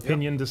discussion, sort of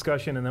opinion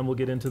discussion, and then we'll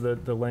get into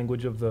the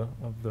language of the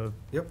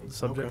Yep.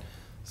 subject? Okay.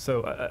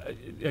 So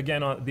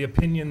again, the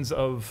opinions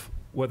of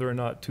whether or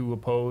not to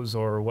oppose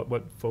or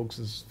what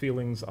folks'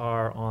 feelings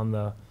are on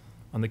the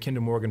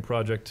Kinder Morgan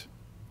project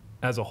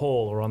as a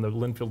whole, or on the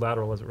Linfield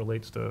lateral as it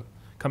relates to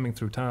coming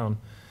through town.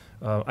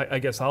 I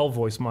guess I'll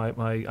voice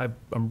I'm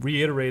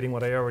reiterating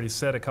what I already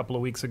said a couple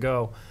of weeks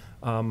ago.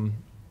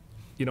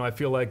 You know, I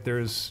feel like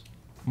there's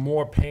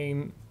more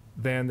pain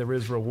than there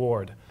is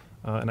reward.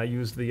 And I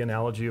used the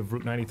analogy of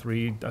Route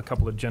 93 a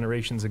couple of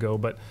generations ago,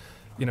 but,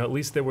 you know, at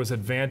least there was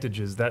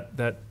advantages that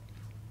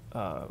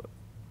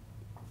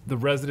the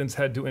residents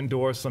had to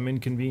endure some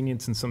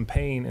inconvenience and some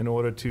pain in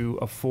order to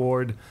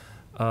afford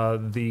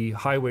the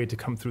highway to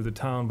come through the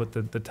town, but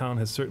the town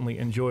has certainly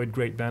enjoyed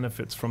great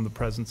benefits from the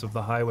presence of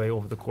the highway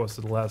over the course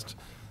of the last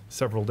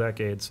several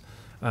decades.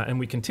 And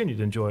we continue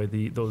to enjoy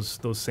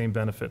those same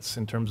benefits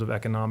in terms of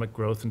economic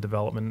growth and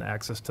development and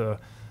access to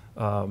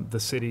the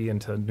city and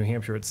to New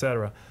Hampshire, et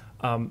cetera.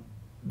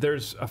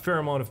 There's a fair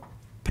amount of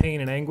pain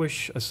and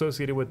anguish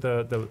associated with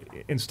the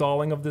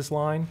installing of this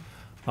line.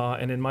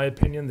 And in my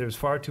opinion, there's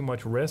far too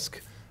much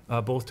risk,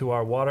 both to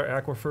our water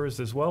aquifers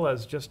as well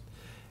as just,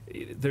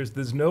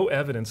 there's no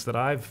evidence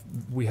that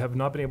we have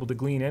not been able to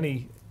glean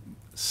any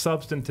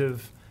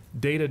substantive,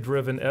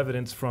 data-driven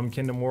evidence from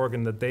Kinder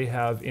Morgan that they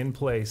have in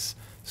place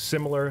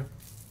similar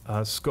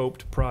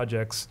scoped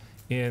projects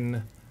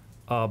in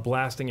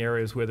blasting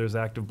areas where there's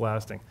active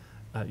blasting.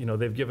 You know,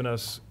 they've given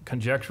us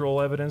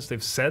conjectural evidence.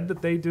 They've said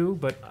that they do,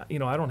 but, you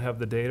know, I don't have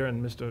the data,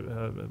 and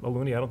Mr.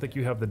 Aluni, I don't think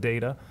you have the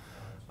data.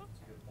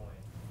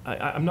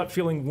 I'm not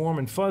feeling warm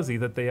and fuzzy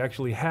that they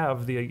actually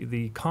have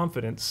the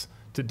confidence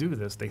to do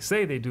this. They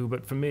say they do,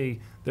 but for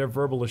me, their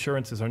verbal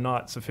assurances are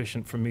not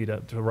sufficient for me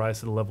to rise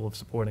to the level of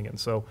supporting it. And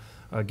so,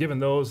 given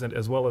those, and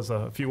as well as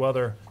a few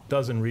other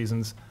dozen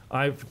reasons,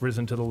 I've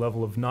risen to the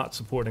level of not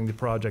supporting the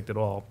project at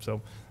all.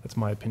 So that's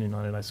my opinion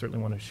on it. I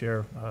certainly want to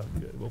share,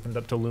 open it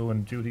up to Lou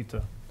and Judy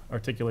to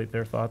articulate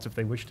their thoughts if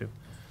they wish to.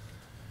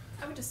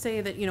 I would just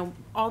say that, you know,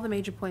 all the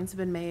major points have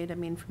been made. I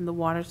mean, from the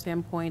water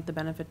standpoint, the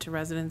benefit to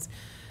residents,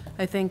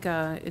 I think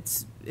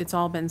it's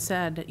all been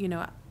said. You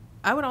know,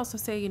 I would also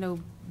say, you know,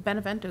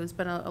 Benevento's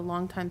been a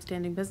long-time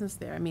standing business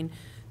there. I mean,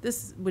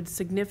 this would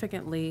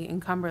significantly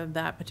encumber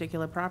that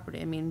particular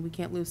property. I mean, we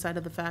can't lose sight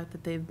of the fact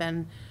that they've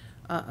been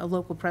a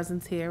local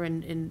presence here,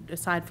 and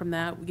aside from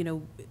that, you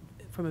know,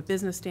 from a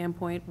business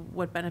standpoint,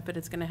 what benefit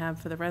it's going to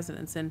have for the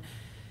residents. And,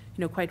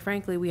 you know, quite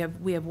frankly, we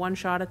have one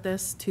shot at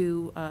this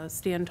to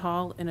stand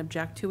tall and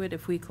object to it.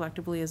 If we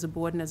collectively as a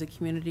board and as a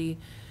community,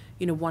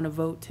 you know, want to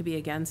vote to be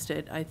against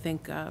it, I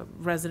think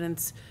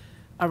residents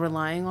are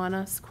relying on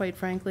us, quite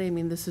frankly. I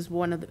mean, this is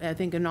one of the, I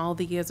think in all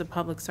the years of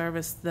public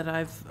service that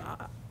I've,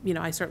 you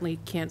know, I certainly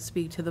can't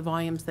speak to the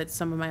volumes that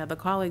some of my other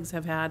colleagues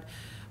have had,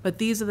 but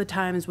these are the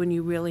times when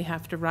you really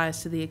have to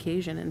rise to the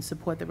occasion and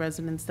support the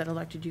residents that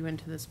elected you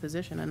into this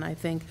position. And I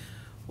think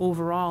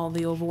overall,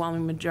 the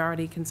overwhelming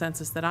majority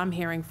consensus that I'm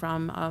hearing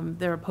from,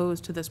 they're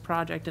opposed to this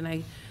project.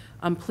 And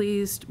I'm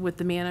pleased with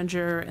the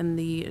manager and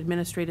the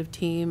administrative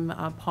team,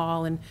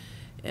 Paul,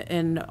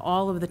 and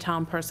all of the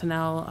town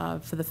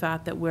personnel for the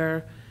fact that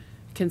we're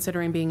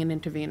considering being an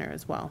intervener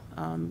as well.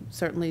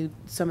 Certainly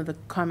some of the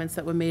comments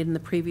that were made in the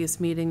previous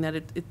meeting that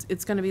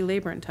it's going to be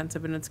labor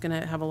intensive and it's going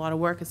to have a lot of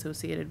work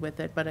associated with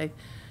it, but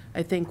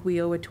I think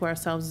we owe it to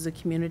ourselves as a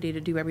community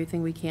to do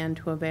everything we can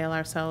to avail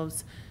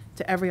ourselves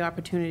to every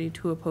opportunity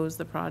to oppose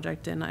the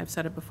project. And I've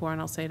said it before and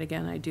I'll say it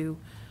again, I do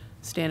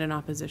stand in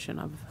opposition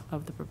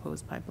of the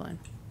proposed pipeline.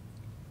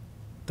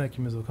 Thank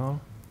you, Ms. O'Connell.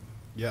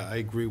 Yeah, I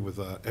agree with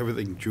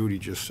everything Judy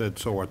just said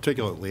so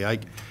articulately.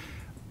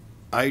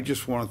 I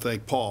just want to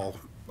thank Paul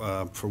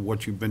for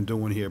what you've been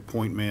doing here,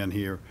 point man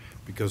here,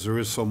 because there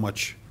is so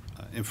much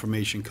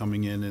information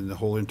coming in, and the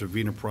whole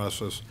intervener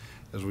process,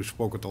 as we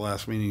spoke at the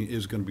last meeting,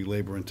 is going to be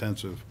labor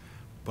intensive.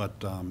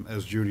 But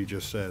as Judy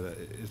just said,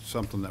 it's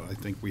something that I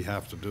think we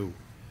have to do,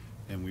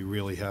 and we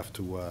really have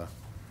to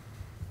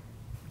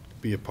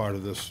be a part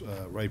of this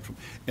right from.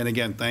 And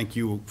again, thank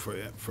you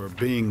for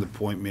being the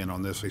point man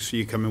on this. I see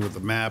you come in with the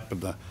map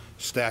and the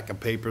stack of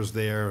papers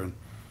there, and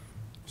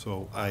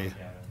so I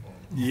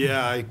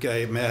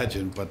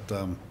imagine.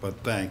 But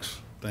thanks,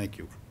 thank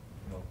you.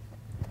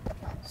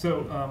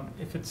 So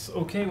if it's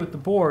okay with the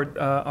board,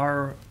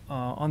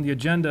 on the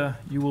agenda,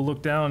 you will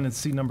look down and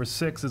see number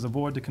 6 as a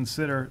board to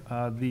consider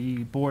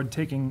the board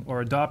taking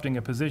or adopting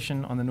a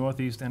position on the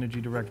Northeast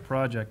Energy Direct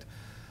project.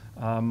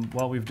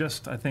 While we've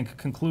just, I think,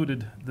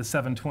 concluded the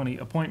 720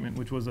 appointment,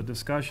 which was a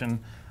discussion,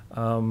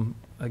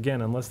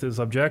 again, unless there's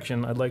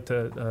objection, I'd like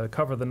to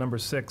cover the number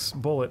 6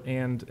 bullet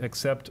and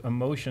accept a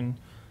motion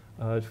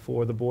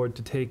for the board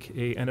to take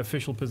an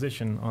official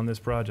position on this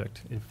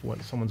project, if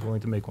someone's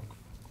willing to make one.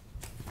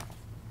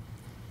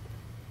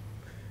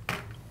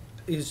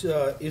 Is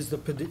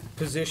the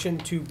position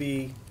to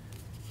be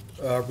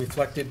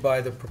reflected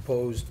by the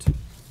proposed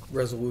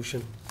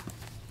resolution?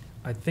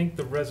 I think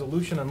the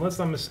resolution,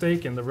 unless I'm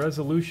mistaken, the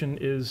resolution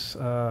is,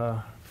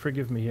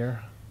 forgive me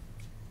here,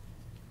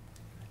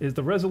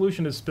 the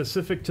resolution is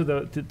specific to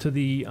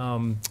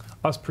the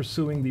us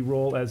pursuing the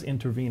role as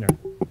intervener.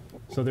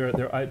 So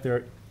there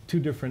are two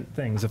different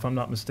things, if I'm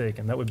not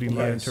mistaken. That would be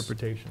my Yes.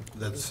 interpretation.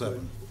 That's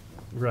 7.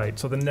 Right,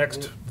 so the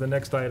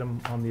next item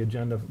on the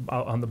agenda,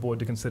 on the board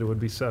to consider would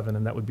be 7,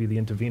 and that would be the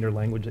intervenor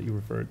language that you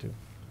referred to.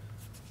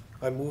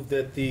 I move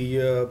that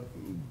the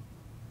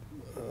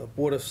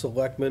Board of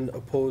Selectmen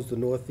oppose the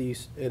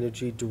Northeast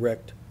Energy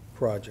Direct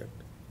project.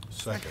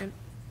 Second.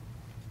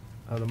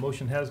 The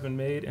motion has been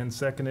made and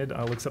seconded.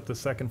 I'll accept the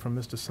second from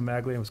Mr.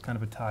 Semaglia. It was kind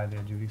of a tie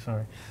there, Judy,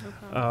 sorry. No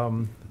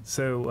problem.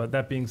 So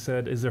that being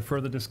said, is there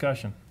further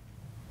discussion?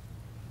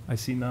 I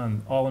see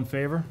none. All in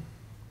favor?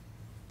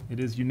 It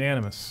is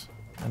unanimous,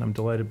 and I'm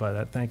delighted by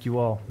that. Thank you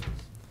all.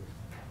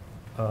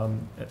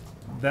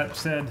 That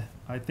said,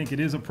 I think it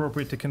is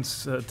appropriate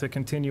to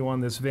continue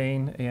on this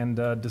vein and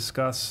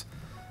discuss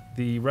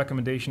the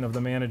recommendation of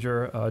the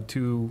manager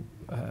to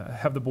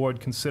have the board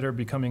consider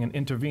becoming an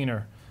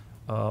intervenor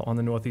on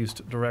the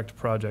Northeast Direct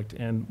project.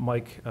 And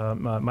Mike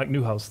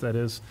Newhouse, that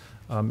is,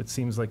 it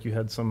seems like you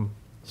had some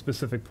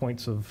specific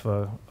points of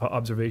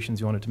observations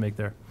you wanted to make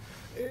there.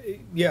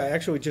 Yeah,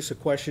 actually, just a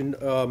question.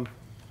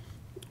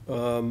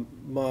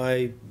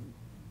 My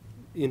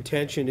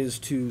intention is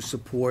to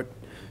support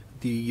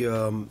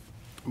the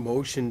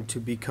motion to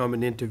become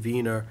an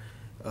intervenor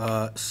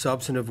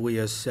substantively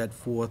as set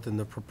forth in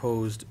the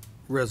proposed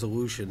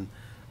resolution.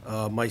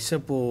 My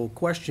simple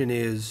question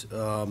is,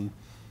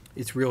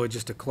 it's really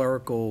just a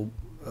clerical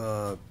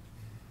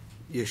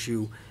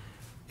issue.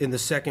 In the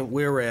second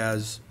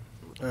whereas,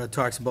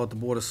 talks about the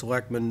Board of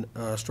Selectmen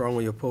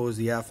strongly oppose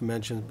the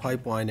aforementioned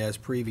pipeline as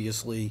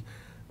previously,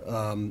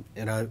 and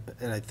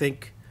I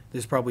think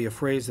there's probably a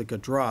phrase that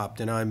got dropped,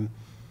 and I'm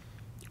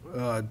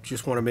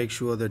just want to make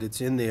sure that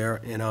it's in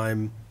there,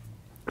 and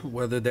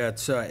whether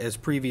that's as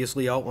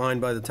previously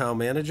outlined by the town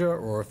manager,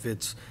 or if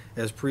it's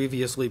as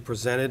previously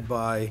presented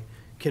by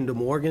Kinder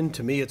Morgan.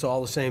 To me, it's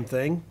all the same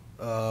thing.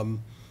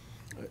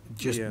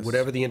 Just Yes.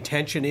 whatever the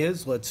intention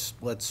is, let's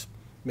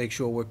make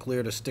sure we're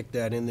clear to stick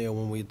that in there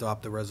when we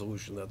adopt the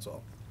resolution, that's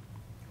all.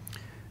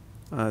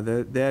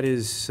 That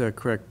is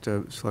correct,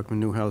 Selectman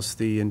Newhouse.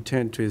 The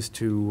intent is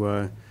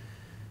to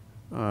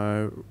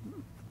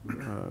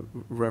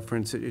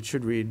reference, it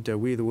should read,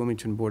 "We, the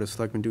Wilmington Board of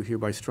Selectmen, do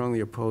hereby strongly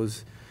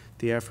oppose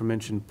the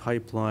aforementioned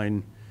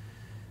pipeline,"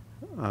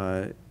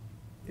 and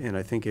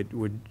I think it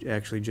would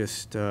actually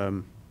just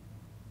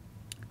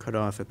cut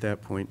off at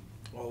that point.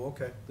 Oh,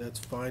 okay, that's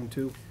fine,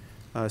 too.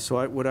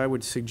 So what I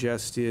would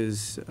suggest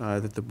is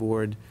that the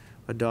board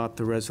adopt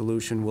the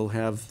resolution. We'll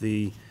have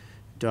the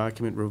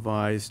document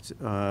revised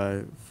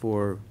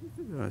for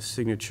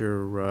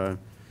signature.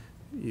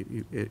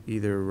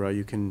 Either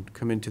you can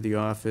come into the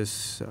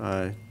office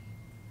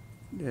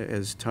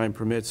as time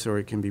permits, or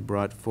it can be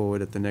brought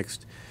forward at the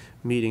next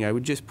meeting. I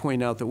would just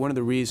point out that one of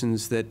the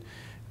reasons that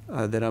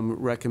I'm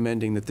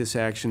recommending that this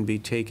action be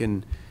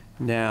taken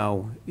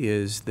now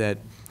is that,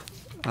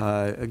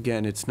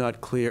 again, it's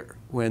not clear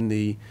when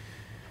the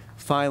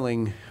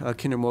filing,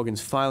 Kinder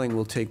Morgan's filing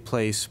will take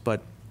place,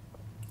 but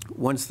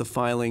once the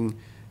filing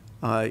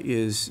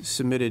is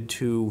submitted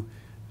to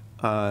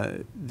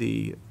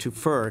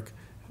FERC,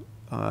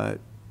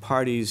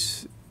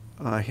 parties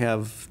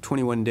have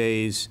 21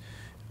 days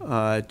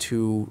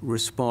to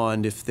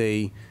respond if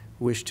they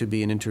wish to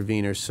be an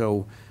intervenor.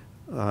 So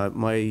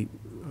my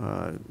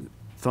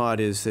thought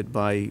is that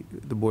by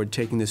the board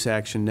taking this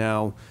action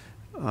now,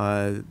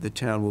 the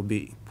town will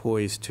be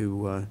poised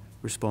to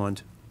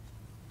respond.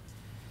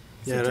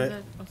 So Yeah, to and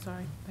that- oh,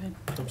 sorry, go ahead.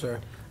 I'm sorry.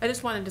 I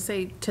just wanted to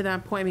say, to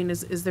that point, I mean,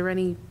 is there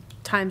any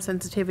time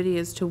sensitivity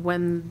as to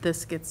when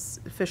this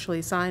gets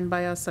officially signed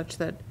by us, such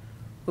that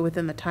we're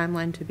within the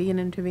timeline to be an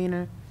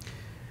intervenor?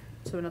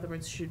 So in other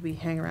words, should we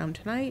hang around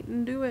tonight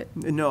and do it?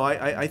 No,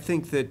 I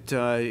think that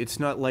it's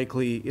not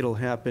likely it'll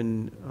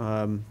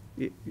happen,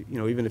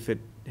 even if it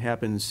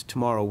happens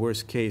tomorrow,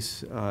 worst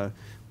case,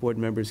 board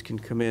members can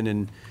come in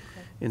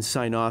and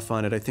sign off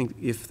on it. I think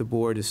if the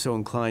board is so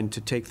inclined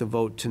to take the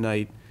vote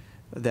tonight,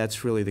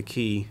 that's really the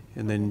key,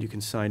 and then you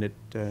can sign it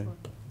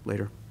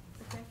later.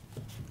 Okay.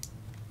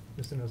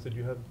 Mr. Nose, did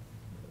you have?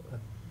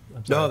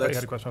 I'm sorry, No, I thought you that's,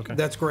 had a question. Okay.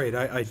 that's great.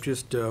 I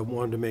just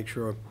wanted to make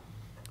sure.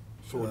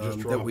 So we're just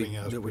that we- dropping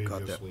as that we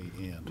caught that.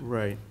 previously and.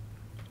 Right.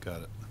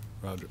 Got it.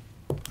 Roger.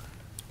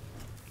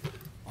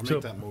 I'll So-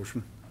 make that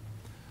motion.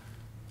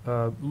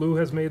 Lou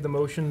has made the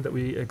motion that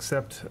we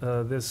accept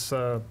this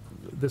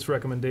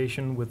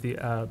recommendation with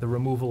the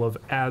removal of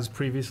 "as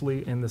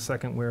previously" in the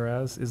second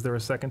whereas. Is there a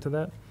second to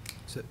that?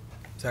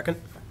 Second?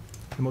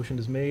 The motion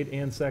is made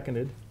and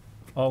seconded.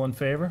 All in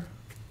favor?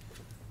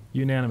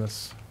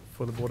 Unanimous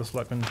for the Board of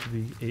Selectmen to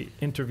be an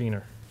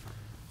intervenor.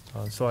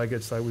 So I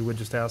guess we would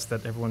just ask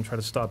that everyone try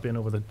to stop in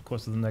over the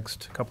course of the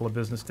next couple of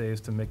business days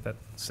to make that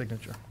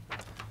signature.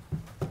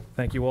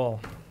 Thank you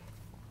all.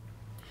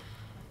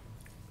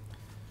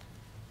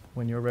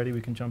 When you're ready,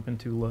 we can jump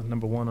into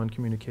number 1 on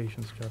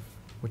communications, Jeff,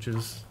 which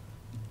is,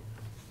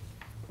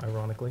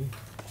 ironically,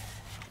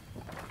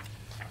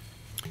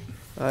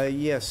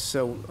 Yes,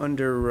 so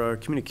under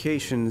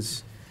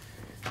communications,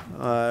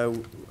 I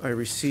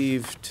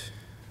received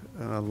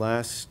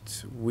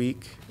last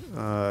week,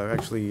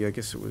 actually, I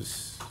guess it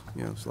was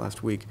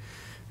last week,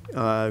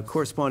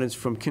 Correspondence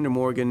from Kinder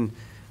Morgan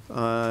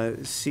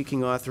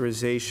seeking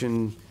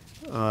authorization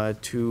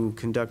to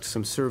conduct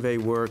some survey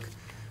work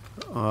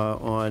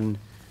on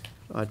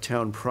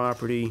town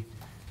property.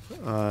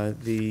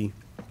 The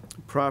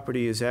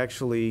property is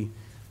actually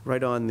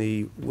right on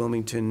the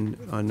Wilmington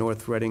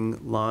North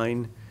Reading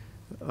line.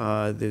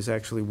 There's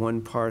actually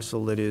one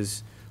parcel that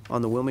is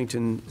on the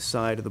Wilmington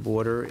side of the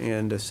border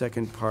and a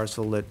second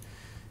parcel that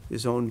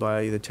is owned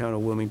by the town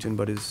of Wilmington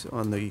but is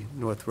on the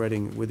North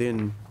Reading,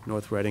 within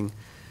North Reading.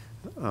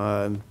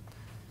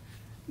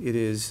 It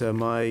is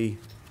my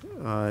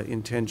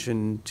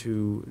intention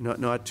to,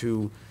 not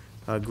to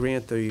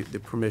grant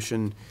the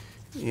permission,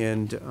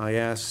 and I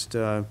asked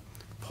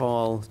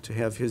Paul to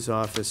have his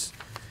office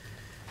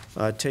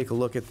take a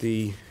look at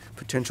the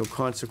potential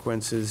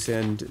consequences,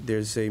 and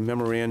there's a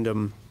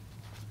memorandum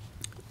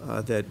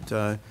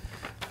that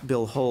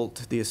Bill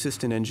Holt, the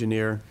assistant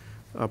engineer,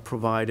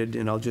 provided,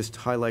 and I'll just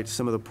highlight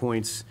some of the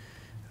points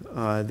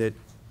that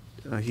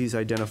he's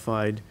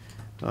identified.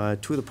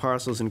 Two of the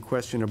parcels in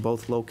question are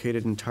both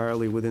located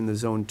entirely within the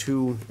Zone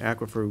 2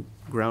 Aquifer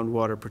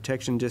Groundwater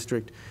Protection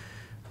District.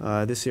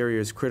 This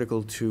area is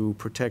critical to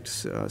protect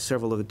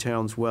several of the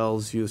town's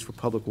wells used for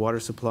public water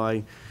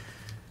supply,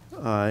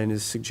 and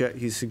he's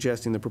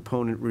suggesting the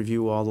proponent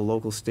review all the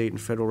local, state, and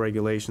federal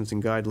regulations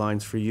and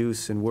guidelines for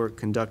use and work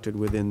conducted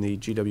within the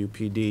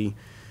GWPD.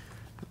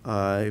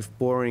 If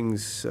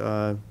borings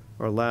are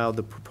allowed,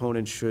 the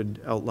proponent should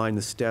outline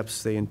the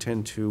steps they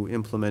intend to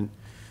implement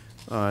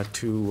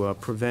to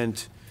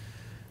prevent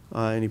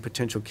any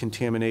potential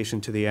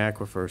contamination to the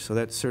aquifer. So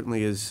that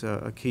certainly is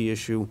a key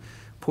issue.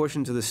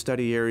 Portions of the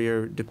study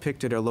area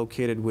depicted are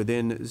located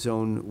within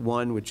Zone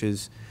 1, which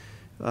is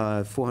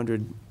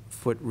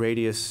 400-foot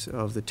radius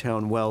of the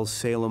town wells,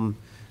 Salem,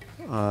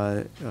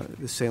 the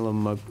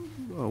Salem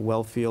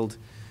well field.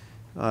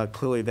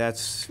 Clearly,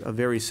 that's a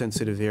very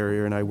sensitive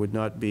area, and I would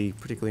not be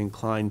particularly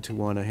inclined to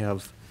want to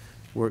have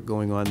work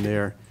going on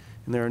there.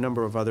 And there are a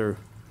number of other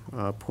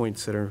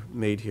points that are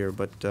made here,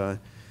 but so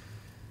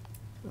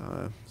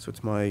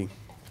it's my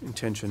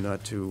intention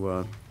not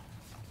to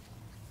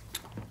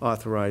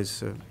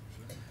authorize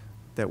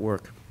that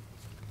work.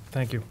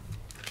 Thank you.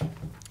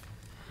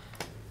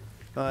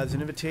 There's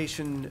an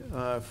invitation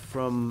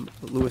from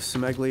Louis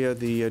Semeglia,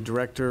 the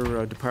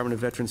Director, Department of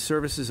Veteran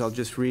Services. I'll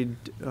just read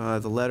the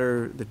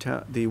letter.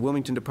 The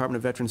Wilmington Department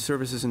of Veteran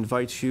Services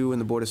invites you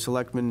and the Board of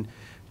Selectmen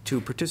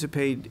to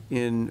participate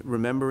in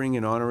remembering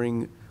and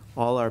honoring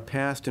all our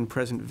past and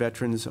present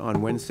veterans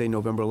on Wednesday,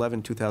 November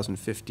 11,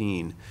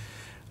 2015.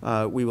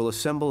 We will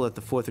assemble at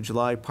the 4th of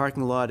July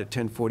parking lot at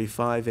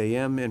 10:45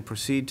 a.m. and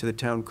proceed to the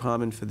Town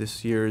Common for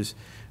this year's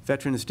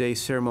Veterans Day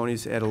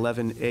ceremonies at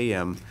 11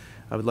 a.m.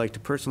 I would like to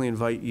personally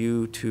invite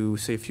you to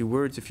say a few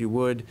words, if you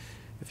would.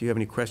 If you have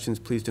any questions,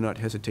 please do not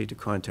hesitate to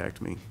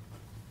contact me.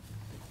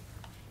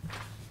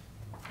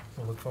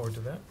 We'll look forward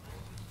to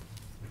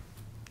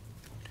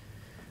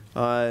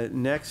that.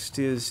 Next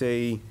is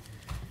an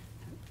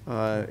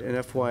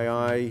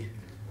FYI.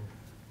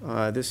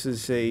 This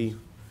is a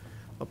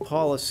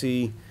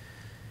policy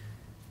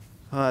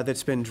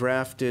that's been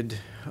drafted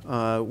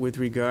with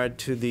regard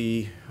to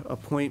the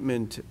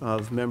appointment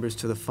of members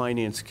to the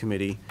Finance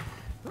Committee.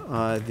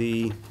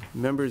 The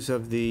members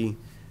of the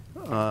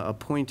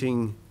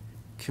appointing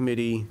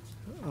committee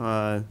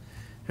have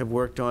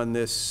worked on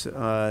this.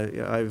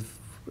 I've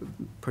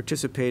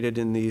participated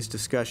in these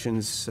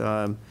discussions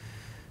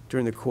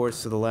during the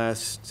course of the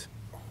last,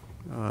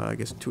 I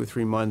guess, 2 or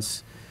 3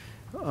 months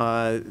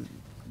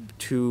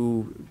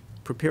to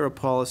prepare a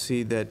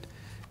policy that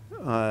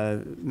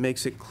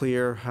makes it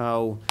clear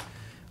how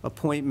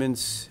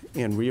appointments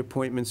and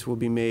reappointments will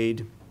be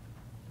made.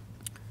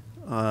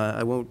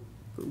 I won't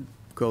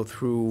go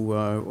through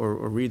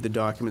or read the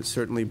document,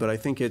 certainly, but I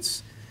think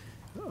it's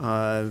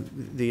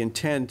the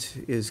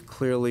intent is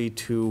clearly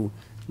to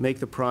make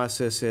the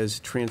process as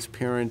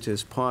transparent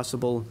as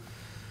possible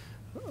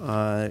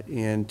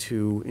and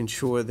to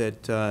ensure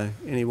that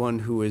anyone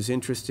who is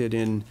interested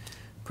in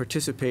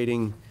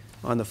participating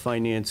on the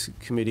Finance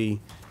Committee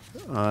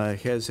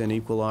has an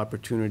equal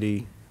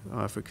opportunity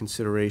for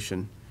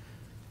consideration.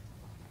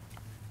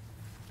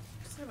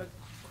 Just have a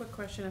quick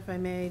question, if I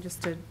may,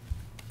 just to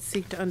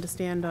seek to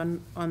understand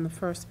on the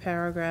first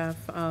paragraph.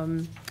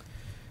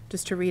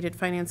 Just to read it,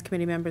 Finance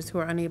Committee members who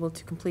are unable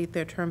to complete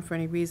their term for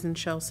any reason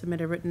shall submit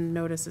a written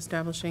notice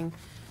establishing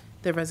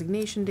their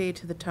resignation date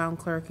to the town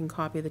clerk and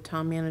copy of the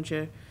town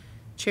manager,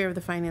 chair of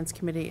the Finance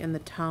Committee, and the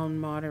town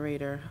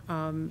moderator.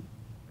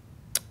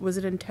 Was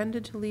it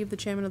intended to leave the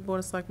chairman of the Board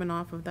of Selectmen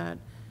off of that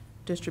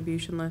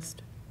distribution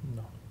list?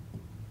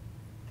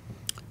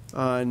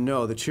 No.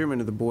 No, the chairman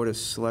of the Board of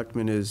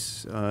Selectmen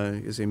is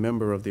a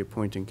member of the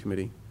appointing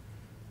committee.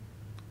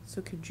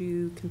 So could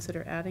you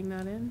consider adding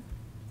that in?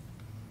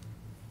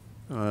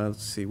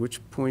 Let's see, which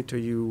point are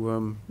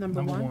you,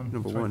 Number one?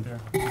 Number It's right one. there.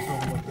 Just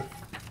overlooked it.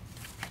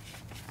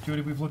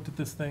 Judy, we've looked at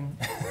this thing.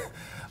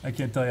 I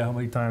can't tell you how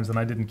many times, and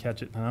I didn't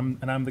catch it. And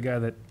I'm the guy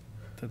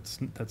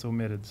that's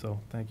omitted, so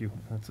thank you.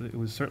 It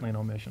was certainly an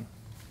omission.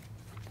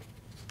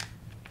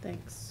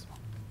 Thanks.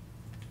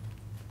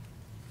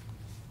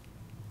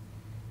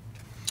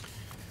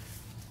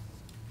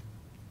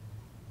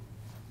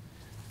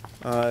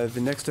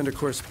 The next under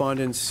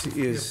correspondence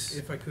is,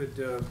 If I could,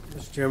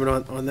 Mr. Chairman,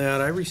 on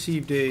that, I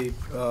received a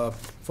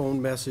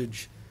phone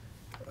message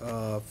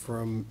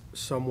from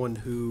someone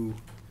who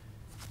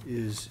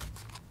is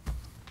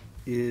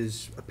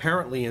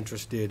apparently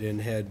interested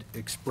and had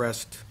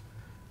expressed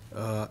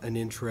an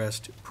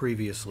interest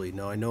previously.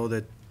 Now, I know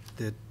that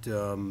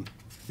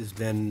there's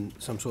been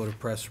some sort of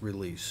press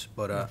release,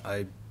 but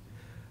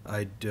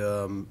I'd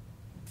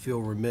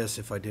feel remiss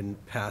if I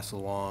didn't pass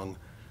along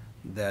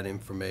that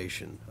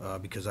information,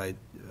 because I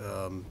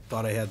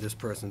thought I had this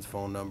person's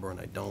phone number and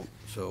I don't.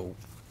 So,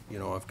 you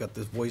know, I've got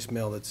this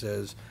voicemail that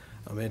says,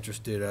 I'm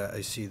interested.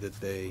 I see that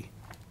they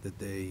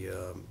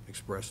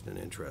expressed an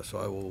interest. So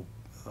I will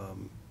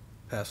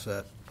pass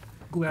that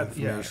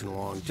information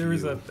along to you. There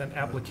is an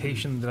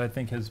application that I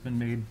think has been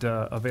made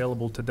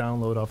available to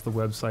download off the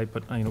website,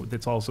 but you know,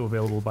 it's also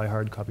available by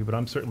hard copy. But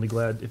I'm certainly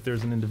glad if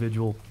there's an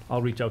individual,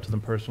 I'll reach out to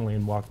them personally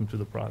and walk them through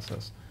the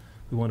process.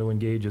 We want to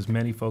engage as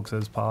many folks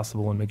as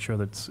possible and make sure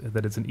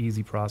that it's an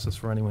easy process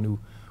for anyone who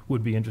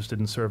would be interested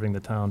in serving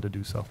the town to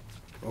do so.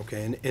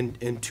 Okay,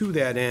 and to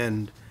that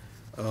end,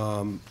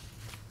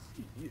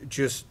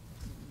 just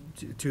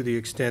to the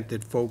extent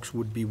that folks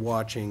would be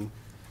watching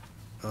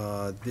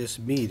this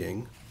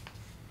meeting,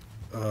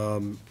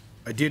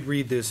 I did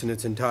read this in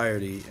its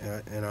entirety,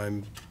 and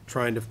I'm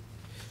trying to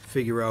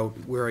figure out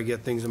where I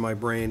get things in my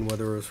brain,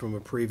 whether it was from a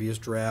previous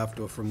draft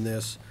or from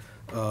this,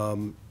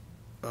 or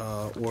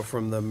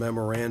from the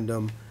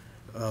memorandum.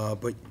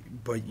 But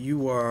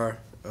you are,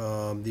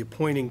 the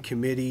appointing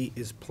committee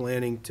is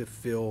planning to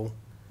fill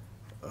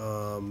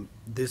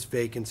this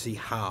vacancy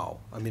how?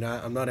 I mean,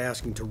 I'm not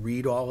asking to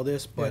read all of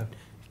this, but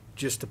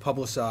just to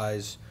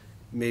publicize,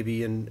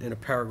 maybe in a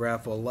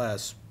paragraph or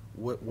less,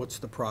 what's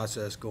the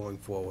process going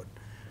forward?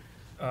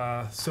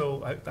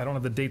 So I don't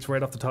have the dates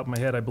right off the top of my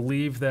head. I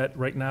believe that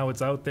right now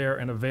it's out there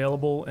and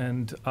available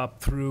and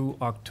up through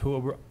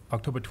October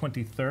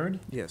 23rd.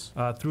 yes.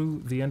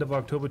 Through the end of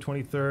October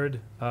 23rd,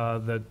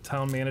 the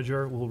town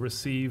manager will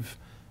receive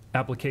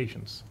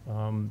applications.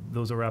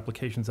 Those are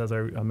applications, as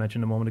I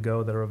mentioned a moment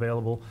ago, that are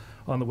available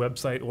on the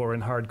website or in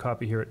hard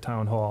copy here at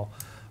Town Hall.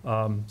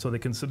 So they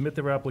can submit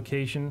their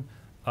application,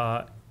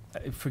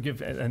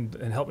 forgive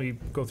and help me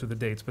go through the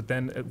dates, but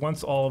then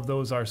once all of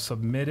those are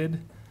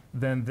submitted,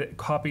 then the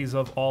copies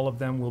of all of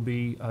them will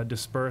be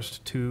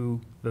dispersed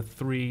to the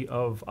three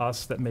of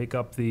us that make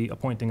up the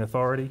appointing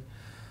authority.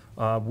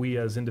 We,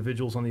 as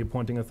individuals on the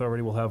appointing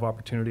authority, will have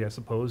opportunity, I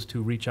suppose,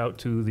 to reach out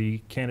to the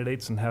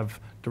candidates and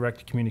have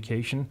direct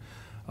communication,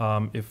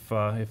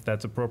 if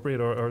that's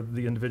appropriate, or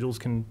the individuals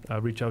can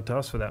reach out to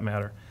us for that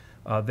matter.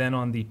 Then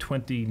on the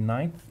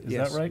 29th, is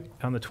Yes. that right?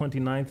 On the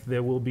 29th,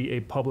 there will be a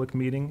public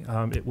meeting.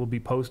 It will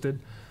be posted.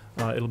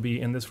 It'll be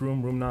in this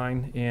room, room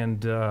 9,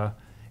 and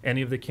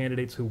any of the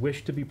candidates who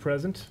wish to be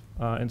present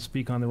and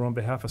speak on their own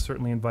behalf are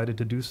certainly invited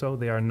to do so.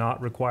 They are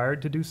not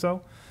required to do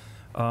so.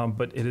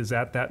 But it is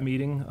at that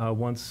meeting,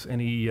 once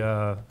any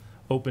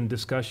open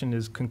discussion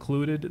is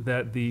concluded,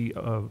 that the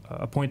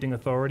appointing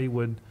authority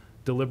would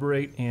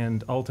deliberate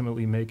and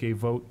ultimately make a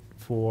vote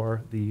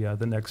for the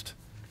next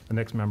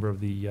member of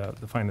the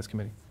Finance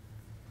Committee.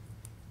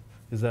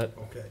 Is that?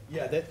 Okay,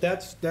 yeah,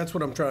 that's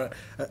what I'm trying,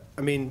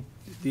 I mean,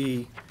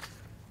 the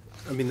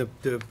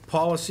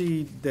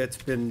policy that's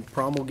been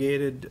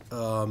promulgated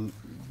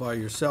by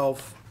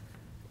yourself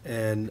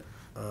and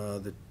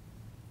the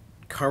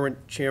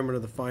current chairman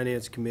of the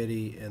Finance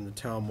Committee and the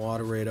town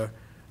moderator,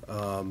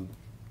 you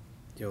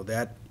know,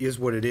 that is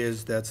what it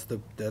is. That's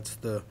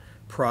the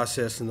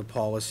process and the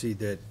policy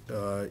that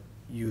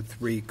you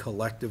three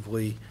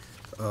collectively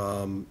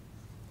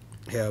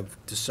have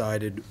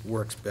decided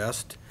works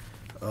best.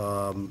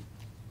 There's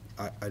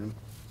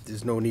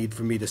no need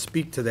for me to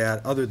speak to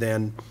that, other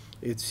than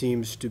it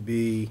seems to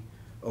be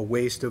a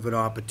waste of an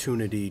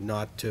opportunity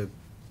not to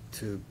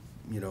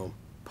you know,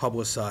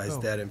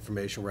 publicize that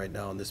information right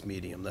now in this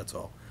medium, that's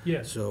all.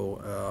 Yes.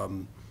 So,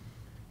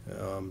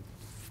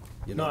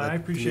 you know, No, I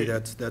appreciate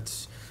it.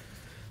 that's,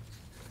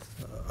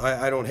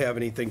 I don't have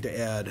anything to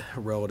add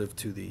relative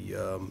to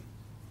the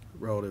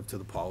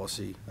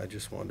policy. I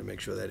just wanted to make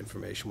sure that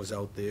information was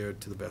out there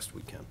to the best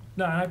we can.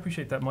 No, I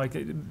appreciate that, Mike,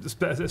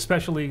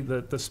 especially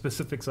the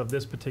specifics of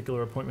this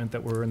particular appointment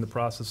that we're in the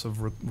process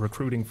of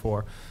recruiting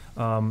for.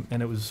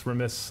 And it was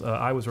remiss,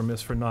 I was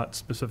remiss for not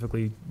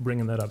specifically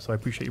bringing that up, so I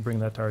appreciate you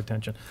bringing that to our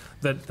attention.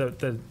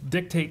 The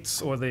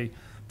dictates or the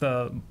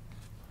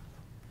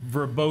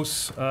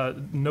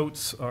verbose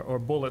notes or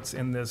bullets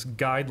in this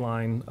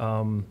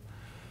guideline,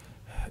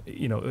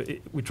 you know,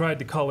 we tried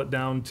to cull it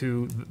down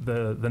to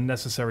the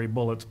necessary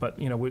bullets, but,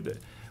 you know,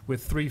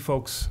 with three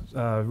folks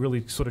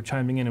really sort of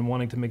chiming in and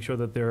wanting to make sure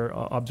that their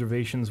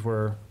observations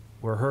were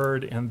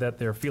heard and that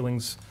their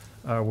feelings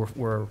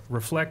were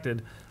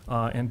reflected,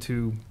 and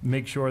to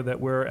make sure that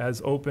we're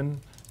as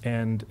open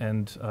and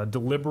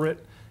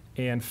deliberate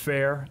and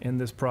fair in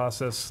this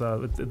process.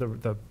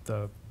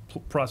 The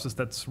process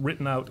that's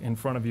written out in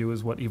front of you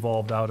is what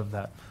evolved out of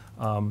that.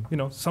 You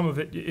know, some of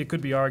it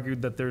could be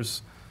argued that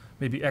there's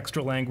maybe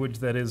extra language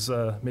that is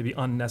maybe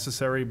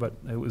unnecessary, but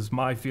it was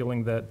my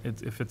feeling that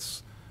if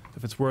it's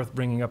if it's worth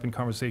bringing up in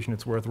conversation,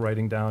 it's worth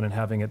writing down and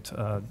having it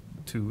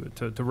to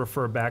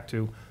refer back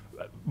to.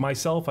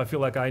 Myself, I feel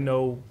like I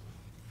know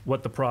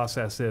what the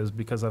process is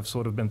because I've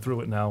sort of been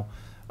through it now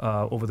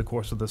over the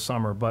course of the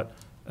summer. But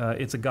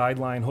it's a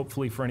guideline,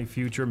 hopefully, for any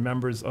future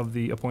members of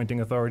the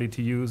appointing authority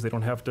to use. They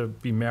don't have to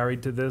be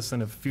married to this,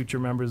 and if future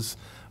members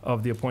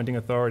of the appointing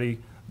authority,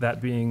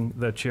 that being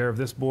the chair of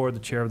this board, the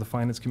chair of the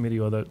finance committee,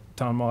 or the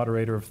town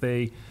moderator, if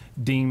they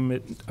deem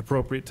it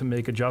appropriate to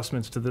make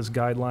adjustments to this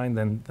guideline,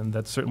 then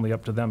that's certainly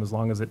up to them, as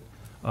long as it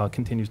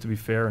continues to be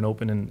fair and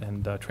open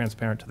and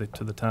transparent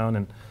to the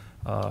town,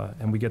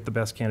 and we get the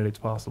best candidates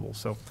possible.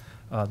 So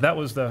that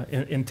was the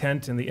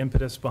intent and the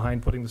impetus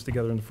behind putting this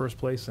together in the first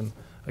place. And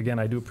again,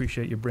 I do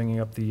appreciate you bringing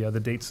up the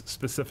dates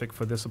specific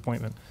for this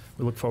appointment.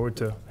 We look forward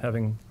to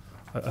having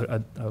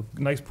a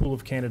nice pool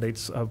of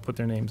candidates put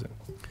their names in.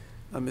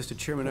 Mr.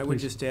 Chairman, I would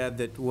just add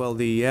that, well,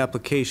 the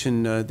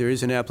application, there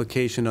is an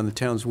application on the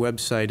town's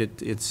website.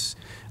 It's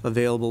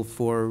available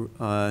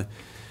for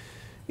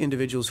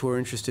individuals who are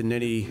interested in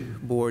any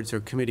boards or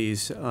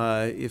committees.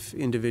 If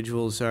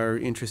individuals are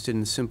interested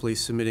in simply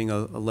submitting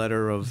a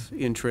letter of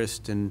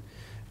interest, and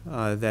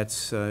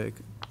that's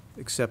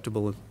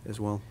acceptable as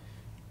well.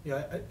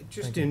 Yeah,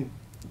 just in,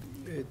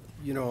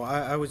 you know,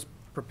 I was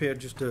prepared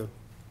just to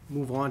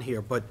move on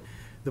here, but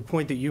the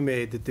point that you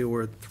made, that there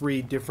were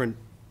 3 different,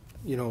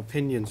 you know,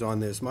 opinions on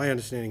this, my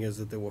understanding is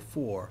that there were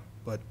 4,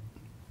 but,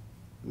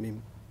 I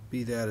mean,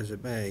 be that as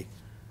it may,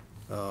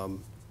 you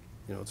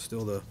know, it's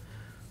still the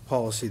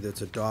policy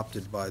that's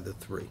adopted by the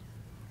 3.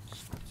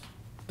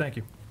 Thank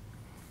you.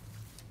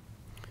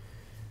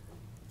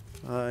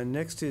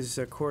 Next is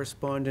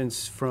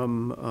correspondence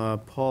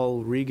from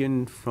Paul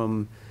Regan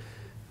from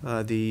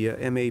the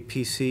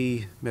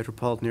MAPC,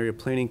 Metropolitan Area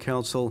Planning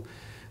Council.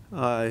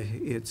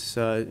 It's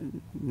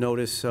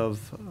notice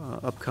of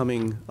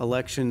upcoming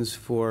elections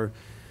for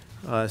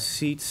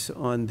seats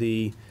on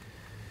the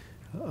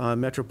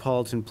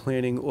Metropolitan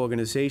Planning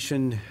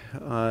Organization.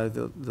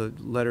 The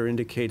letter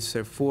indicates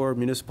there are 4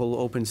 municipal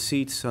open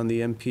seats on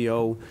the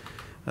MPO.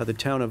 The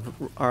town of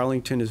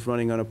Arlington is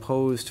running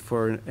unopposed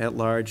for an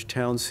at-large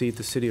town seat.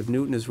 The city of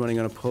Newton is running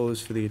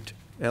unopposed for the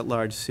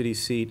at-large city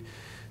seat.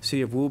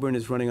 City of Woburn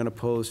is running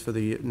unopposed for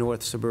the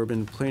North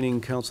Suburban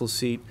Planning Council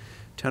seat.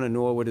 Town of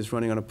Norwood is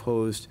running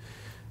unopposed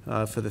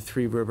for the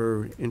Three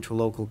River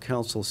Interlocal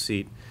Council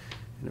seat.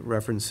 And it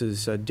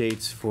references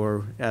dates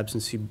for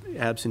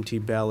absentee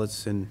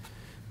ballots, and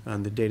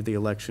the date of the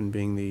election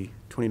being the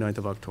 29th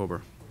of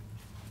October.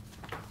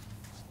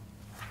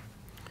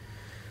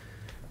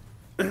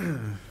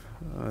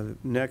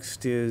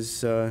 Next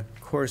is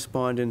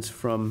correspondence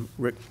from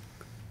Rick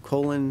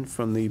Colin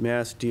from the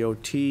Mass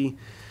DOT. He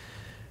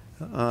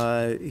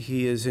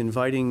is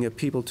inviting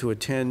people to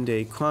attend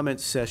a comment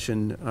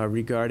session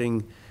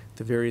regarding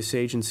the various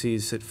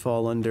agencies that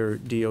fall under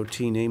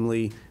DOT,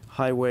 namely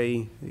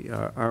Highway,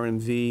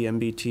 RMV,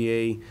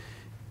 MBTA,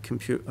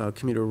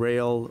 Commuter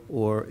Rail,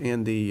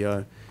 and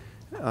the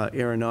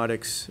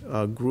Aeronautics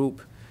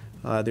Group.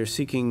 They're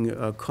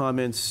seeking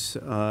comments,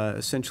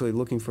 essentially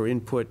looking for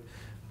input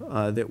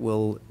that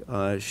will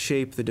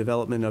shape the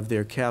development of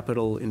their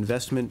capital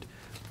investment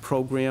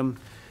program.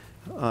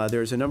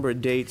 There's a number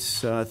of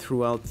dates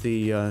throughout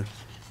the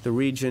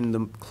region.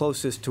 The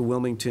closest to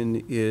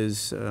Wilmington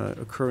is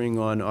occurring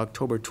on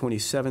October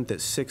 27th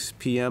at 6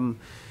 p.m.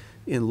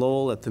 in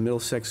Lowell at the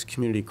Middlesex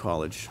Community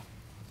College.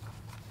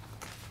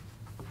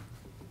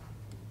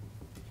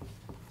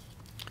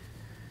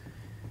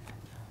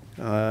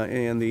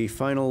 And the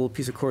final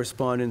piece of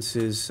correspondence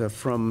is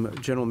from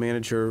General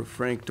Manager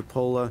Frank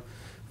DePola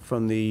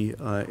from the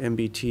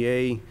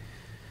MBTA.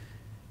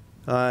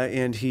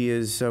 And he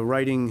is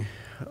writing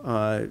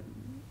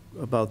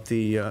about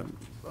the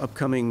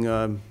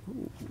upcoming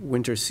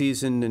winter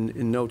season,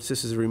 and notes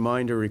this is a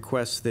reminder,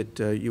 requests that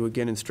you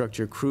again instruct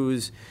your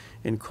crews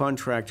and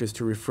contractors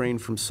to refrain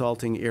from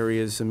salting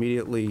areas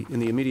immediately in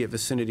the immediate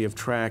vicinity of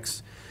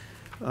tracks,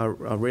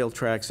 rail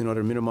tracks, in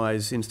order to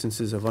minimize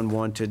instances of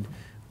unwanted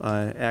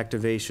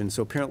activation.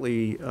 So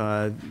apparently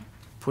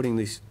putting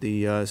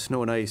the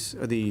snow and ice,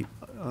 the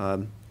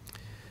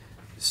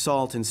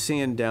salt and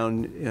sand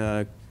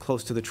down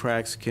close to the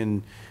tracks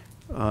can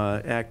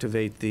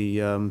activate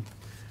the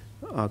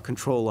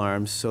control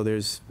arms. So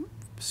there's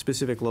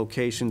specific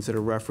locations that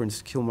are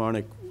referenced: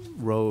 Kilmarnock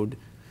Road,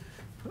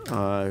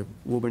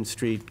 Woburn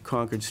Street,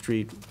 Concord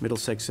Street,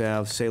 Middlesex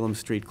Ave, Salem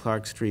Street,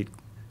 Clark Street,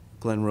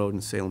 Glen Road,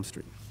 and Salem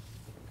Street.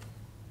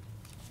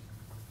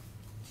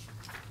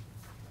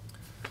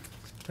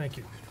 Thank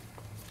you.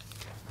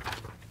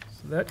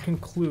 So that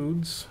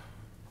concludes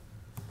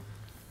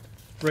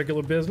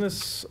regular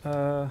business.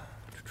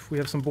 We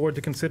have some board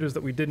to considers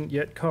that we didn't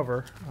yet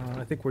cover.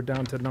 I think we're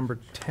down to number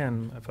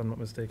 10, if I'm not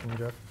mistaken,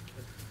 Jeff.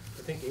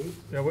 I think 8.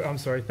 Yeah, I'm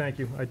sorry, thank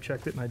you. I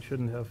checked it and I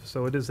shouldn't have.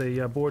 So it is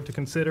a board to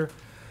consider.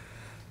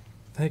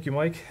 Thank you,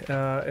 Mike.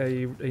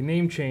 A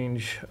name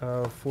change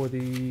for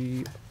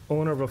the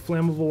owner of a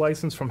flammable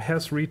license from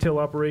Hess Retail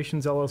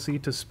Operations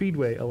LLC to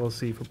Speedway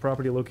LLC for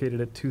property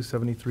located at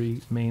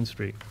 273 Main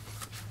Street.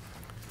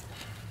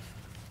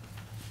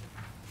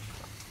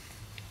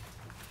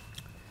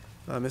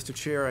 Mr.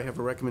 Chair, I have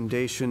a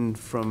recommendation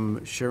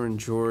from Sharon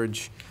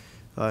George.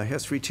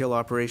 Hess Retail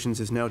Operations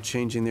is now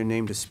changing their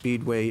name to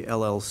Speedway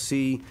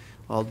LLC.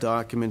 All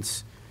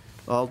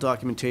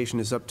documentation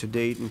is up to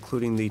date,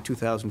 including the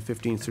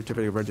 2015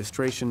 Certificate of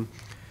Registration.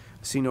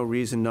 I see no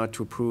reason not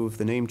to approve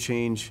the name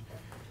change.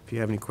 If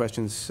you have any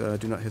questions,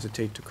 do not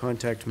hesitate to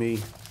contact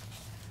me.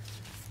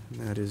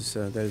 And that is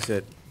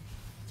it.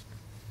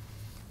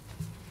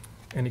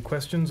 Any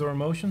questions or a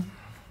motion?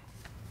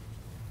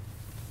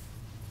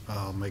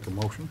 I'll make a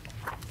motion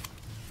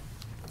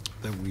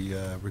that we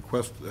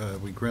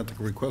we grant the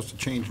request to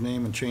change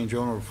name and change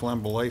owner of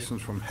flammable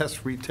license from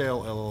Hess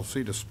Retail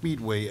LLC to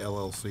Speedway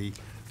LLC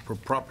for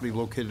property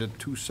located at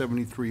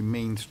 273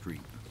 Main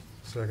Street.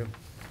 Second.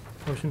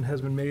 Motion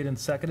has been made and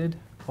seconded.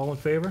 All in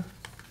favor?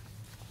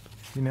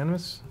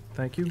 Unanimous?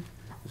 Thank you.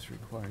 This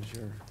requires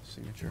your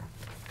signature.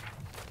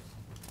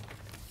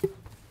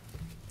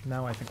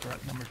 Now I think we're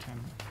at number 10.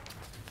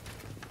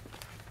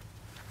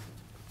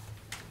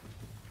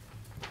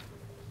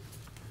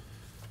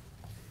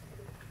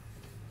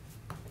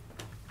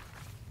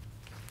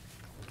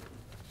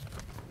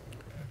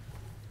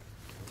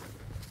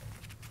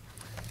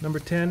 Number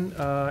 10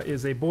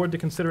 is a board to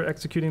consider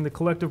executing the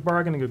collective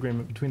bargaining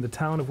agreement between the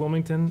Town of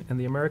Wilmington and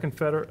the American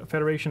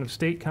Federation of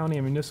State, County,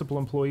 and Municipal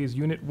Employees,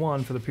 Unit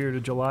 1, for the period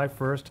of July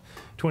 1st,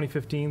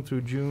 2015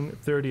 through June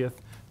 30th,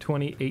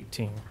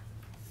 2018.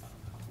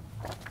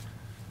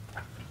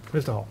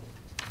 Mr. Hall.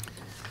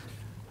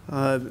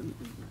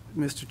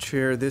 Mr.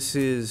 Chair, this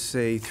is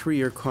a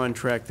 3-year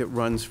contract that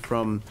runs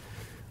from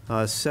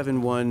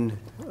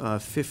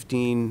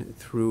 7/1/15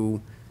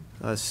 through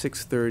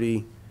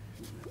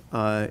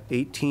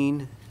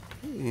 6/30/18,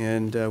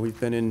 and we've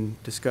been in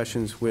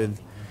discussions with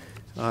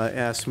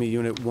ASME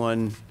Unit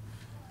 1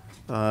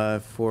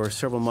 for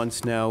several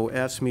months now.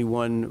 ASME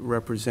 1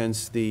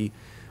 represents the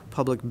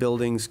public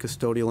buildings,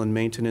 custodial, and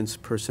maintenance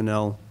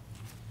personnel.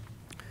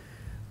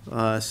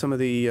 Some of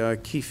the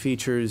key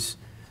features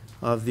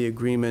of the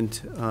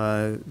agreement,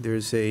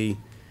 there's the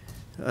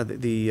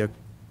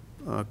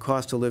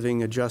cost of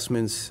living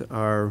adjustments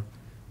are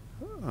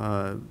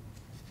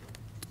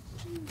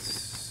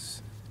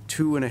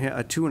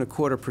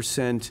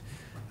 2.25%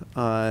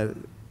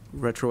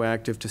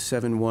 retroactive to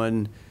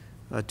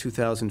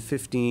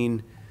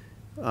 7/1/2015,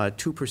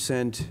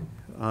 2%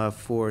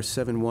 for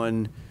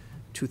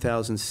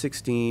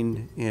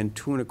 7/1/2016, and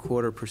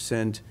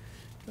 2.25%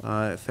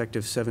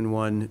 effective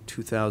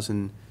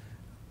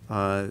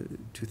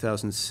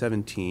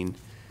 7/1/2017.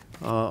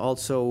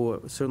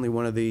 Also, certainly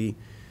one of the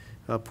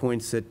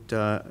points that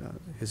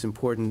is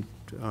important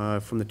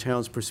from the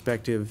town's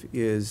perspective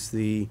is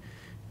the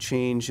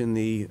change in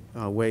the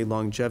way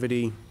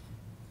longevity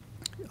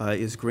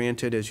is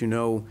granted. As you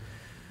know,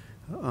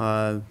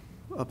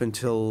 up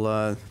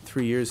until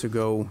 3 years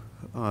ago,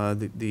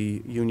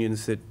 the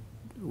unions that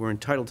were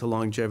entitled to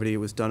longevity, it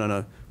was done on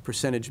a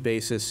percentage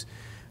basis.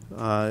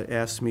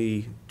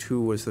 ASME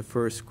 2 was the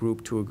first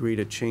group to agree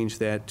to change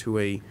that to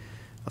a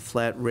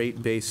flat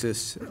rate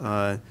basis.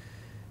 Due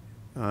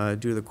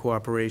to the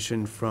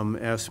cooperation from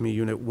ASME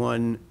Unit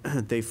 1,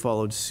 they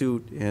followed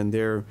suit, and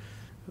their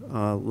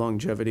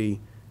longevity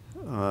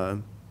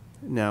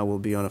now will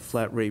be on a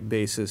flat rate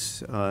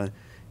basis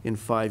in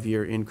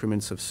 5-year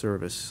increments of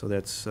service. So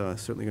that's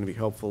certainly going to be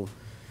helpful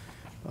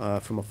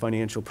from a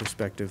financial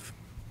perspective.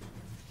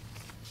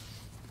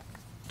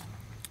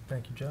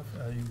 Thank you, Jeff.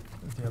 Do you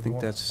I have think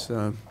more? that's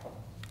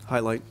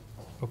highlight.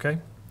 Okay.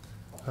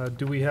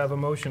 Do we have a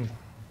motion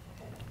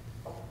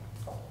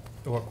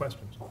or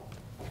questions?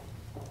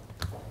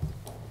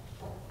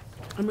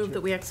 I move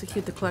that we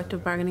execute the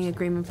collective bargaining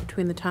agreement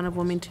between the Town of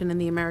Wilmington and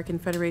the American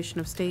Federation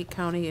of State,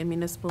 County, and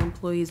Municipal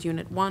Employees,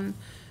 Unit 1,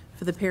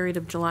 for the period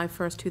of July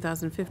 1st,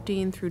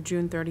 2015 through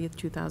June 30th,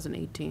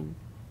 2018.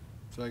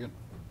 Second.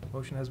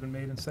 Motion has been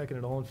made and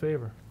seconded. All in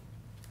favor?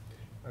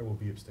 I will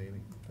be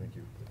abstaining. Thank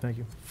you. Thank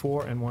you.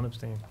 4 and 1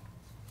 abstain.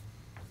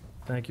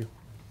 Thank you.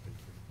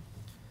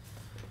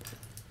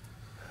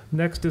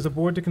 Next is a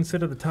board to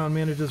consider the town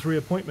manager's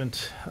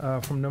reappointment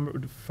through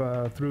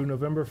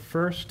November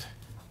 1st.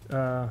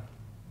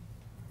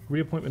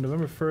 Reappointment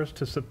November 1st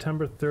to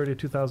September 30th,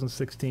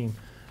 2016.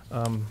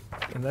 And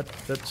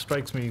that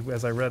strikes me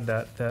as I read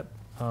that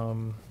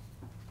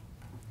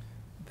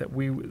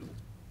we,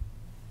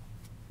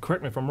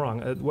 correct me if I'm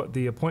wrong, what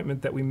the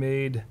appointment that we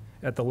made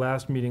at the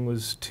last meeting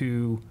was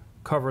to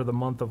cover the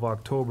month of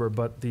October,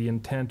 but the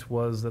intent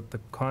was that the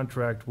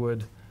contract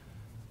would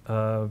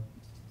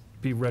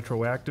be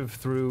retroactive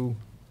through,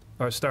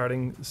 or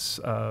starting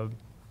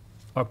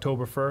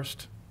October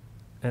 1st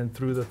and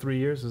through the 3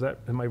 years. Is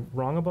that, am I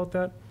wrong about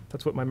that?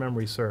 That's what my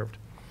memory served.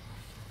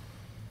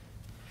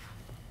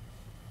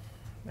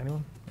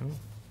 Anyone?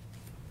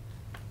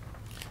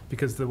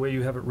 Because the way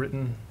you have it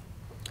written.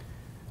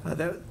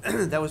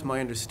 That was my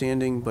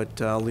understanding,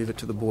 but I'll leave it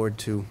to the board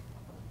to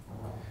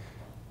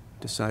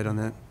decide on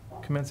that.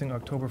 Commencing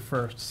October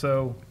 1st.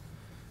 So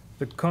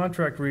the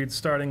contract reads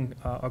starting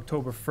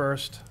October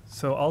 1st.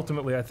 So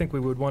ultimately, I think we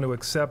would want to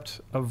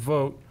accept a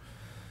vote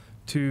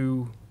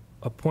to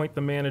appoint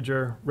the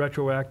manager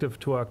retroactive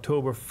to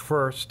October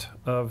 1st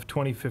of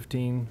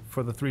 2015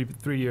 for the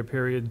three-year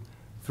period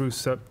through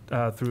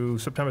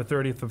September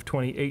 30th of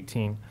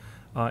 2018.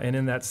 And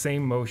in that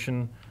same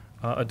motion,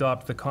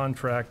 adopt the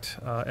contract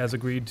as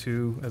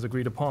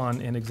agreed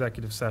upon in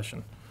executive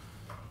session.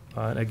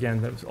 And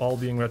again, that's all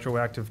being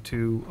retroactive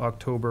to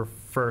October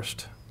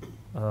 1st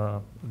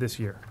this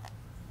year,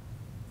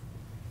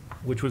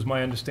 which was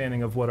my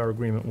understanding of what our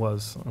agreement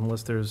was,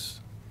 unless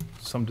there's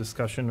some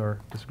discussion or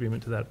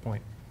disagreement to that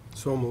point.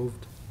 So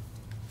moved.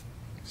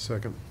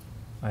 Second.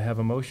 I have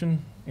a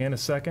motion and a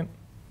second.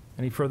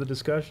 Any further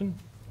discussion?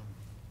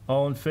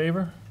 All in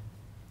favor?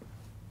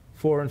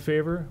 4 in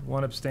favor,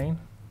 1 abstain.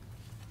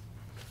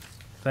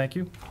 Thank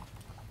you.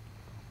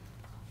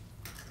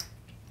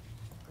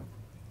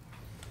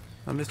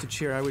 Mr.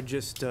 Chair, I would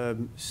just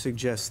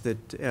suggest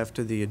that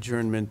after the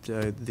adjournment,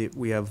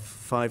 we have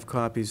 5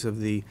 copies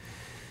of the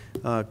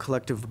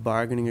collective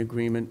bargaining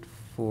agreement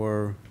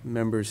for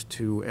members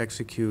to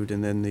execute,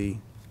 and then the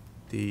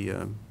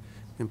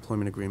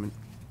employment agreement.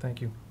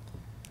 Thank you.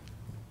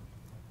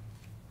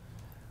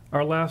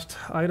 Our last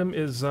item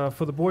is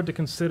for the board to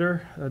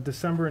consider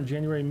December and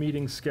January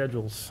meeting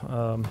schedules.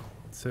 I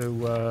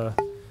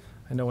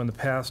know in the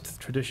past,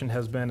 tradition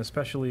has been,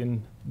 especially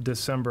in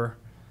December,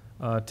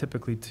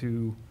 typically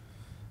to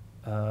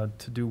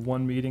do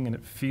one meeting, and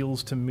it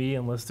feels to me,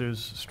 unless there's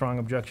strong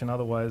objection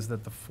otherwise,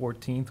 that the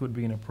 14th would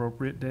be an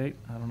appropriate date.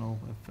 I don't know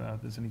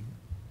if there's any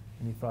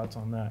thoughts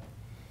on that.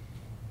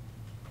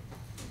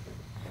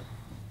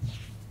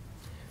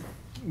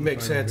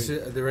 Makes sense.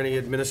 Are there any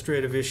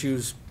administrative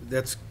issues?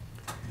 That's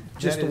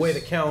just the way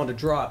the calendar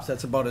drops.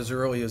 That's about as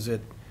early as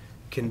it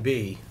can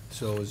be.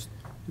 So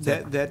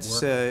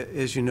That's,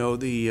 as you know,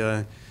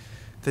 the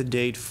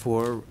date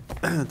for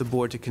the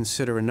board to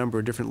consider a number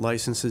of different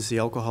licenses, the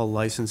alcohol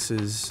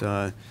licenses,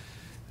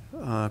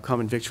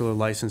 common victular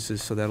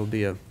licenses, so that'll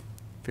be a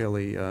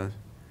fairly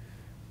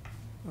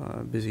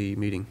busy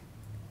meeting.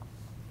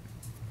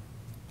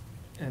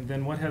 And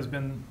then what has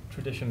been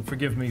tradition,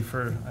 forgive me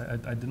for,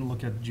 I didn't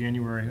look at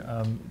January,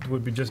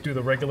 would we just do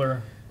the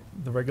regular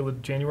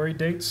January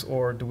dates,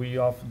 or do we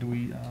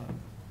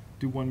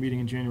do one meeting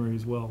in January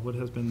as well? What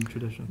has been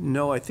tradition?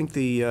 No, I think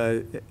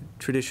the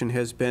tradition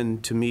has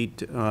been to meet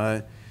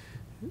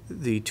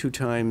the 2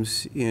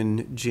 times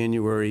in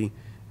January,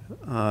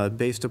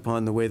 based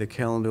upon the way the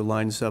calendar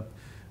lines up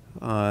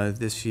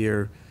this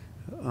year.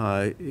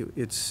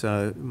 It's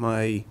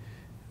my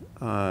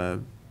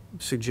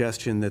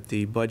suggestion that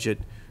the budget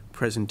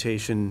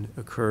presentation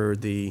occur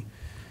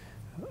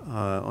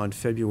on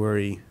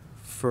February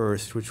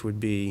 1st, which would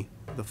be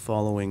the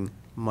following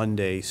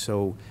Monday.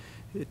 So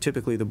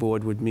typically the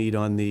board would meet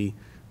on the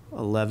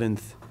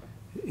 11th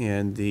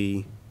and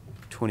the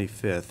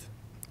 25th.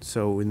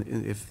 So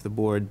if the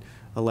board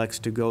elects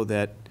to go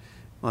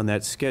on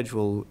that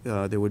schedule,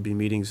 there would be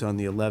meetings on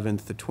the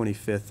 11th, the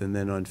 25th, and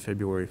then on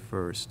February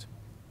 1st.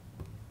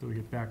 Do we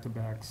get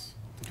back-to-backs,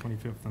 the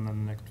 25th, and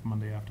then the next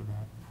Monday after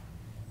that?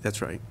 That's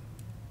right.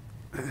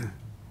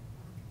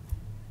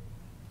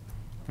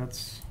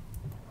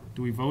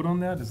 Do we vote on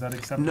that? Is that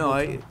acceptable? No,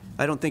 I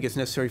don't think it's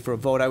necessary for a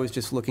vote. I was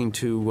just looking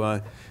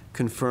to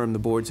confirm the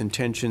board's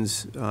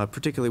intentions,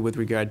 particularly with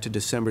regard to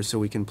December, so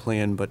we can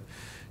plan, but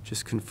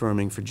just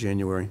confirming for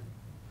January.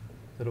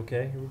 Is that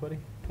okay, everybody?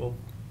 12,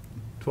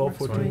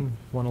 14,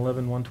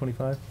 111,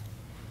 125?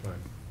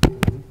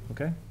 Fine.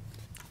 Okay.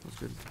 That's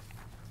good.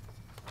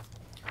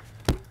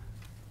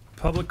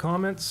 Public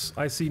comments,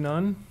 I see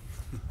none.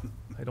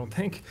 I don't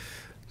think.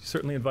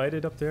 Certainly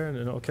invited up there,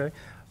 and okay.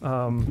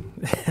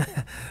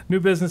 New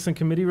business and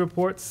committee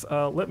reports.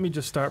 Let me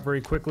just start very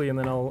quickly, and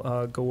then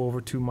I'll go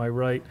over to my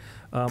right.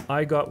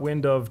 I got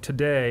wind of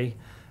today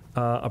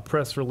a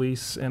press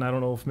release, and I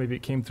don't know if maybe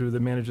it came through the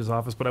manager's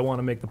office, but I want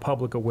to make the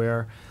public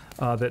aware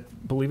that,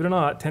 believe it or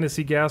not,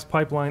 Tennessee Gas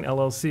Pipeline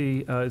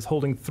LLC is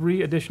holding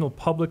 3 additional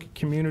public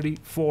community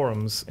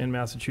forums in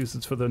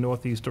Massachusetts for the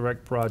Northeast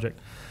Direct project.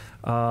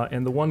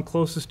 And the one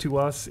closest to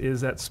us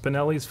is at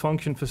Spinelli's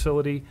Function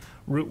Facility,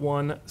 Route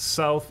 1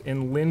 South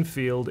in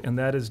Linfield, and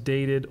that is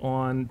dated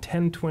on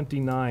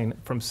 10/29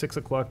 from 6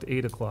 o'clock to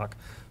 8 o'clock.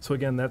 So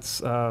again,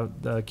 that's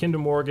Kinder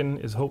Morgan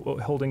is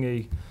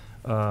holding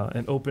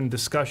an open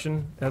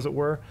discussion, as it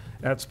were,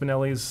 at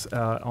Spinelli's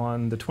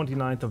on the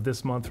 29th of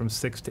this month from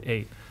 6 to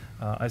 8.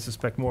 I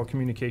suspect more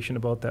communication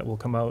about that will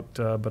come out,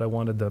 but I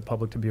wanted the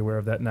public to be aware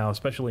of that now,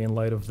 especially in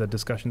light of the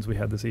discussions we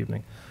had this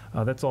evening.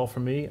 That's all for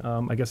me.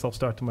 I guess I'll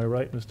start to my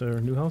right,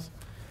 Mr. Newhouse.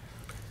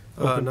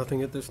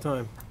 Nothing at this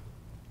time.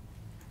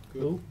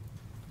 Cool.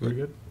 Very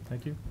good.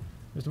 Thank you.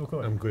 Mr.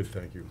 McCoy. I'm good,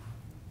 thank you.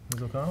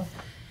 Ms. O'Connell.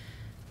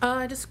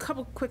 Just a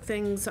couple quick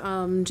things.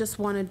 Just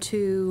wanted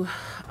to,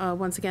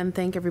 once again,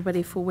 thank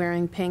everybody for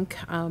wearing pink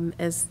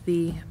as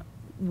the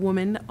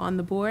woman on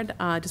the board.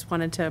 Just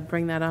wanted to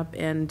bring that up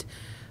and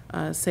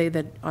say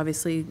that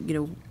obviously,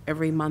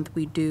 every month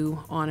we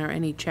do honor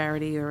any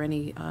charity or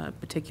any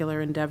particular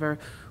endeavor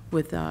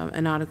with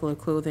an article of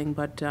clothing,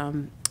 but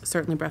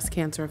certainly breast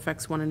cancer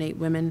affects 1 in 8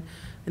 women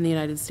in the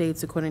United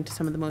States, according to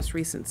some of the most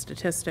recent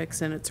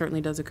statistics, and it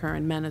certainly does occur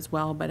in men as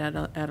well, but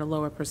at a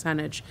lower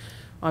percentage.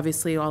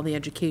 Obviously, all the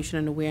education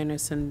and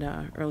awareness and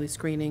early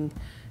screening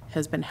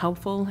has been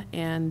helpful,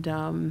 and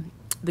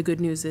the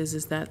good news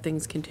is that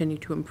things continue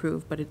to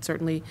improve, but it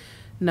certainly,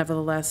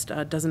 nevertheless,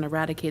 doesn't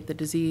eradicate the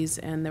disease,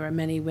 and there are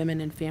many women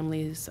and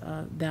families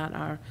that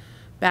are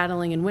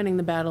battling and winning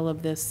the battle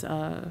of this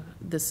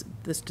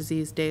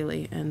disease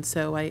daily. And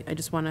so I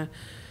just want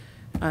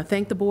to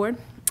thank the board,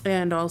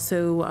 and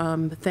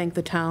also thank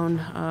the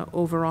town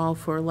overall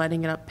for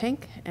lighting it up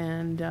pink,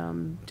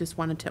 and just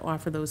wanted to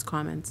offer those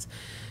comments.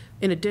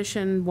 In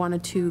addition,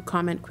 wanted to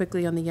comment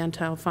quickly on the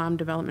Yentile Farm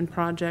Development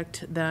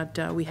Project that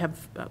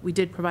we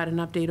did provide an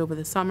update over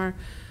the summer.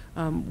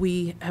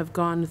 We have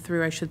gone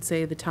through, I should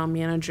say, the town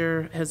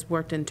manager has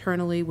worked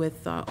internally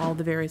with all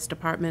the various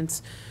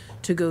departments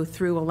to go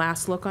through a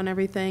last look on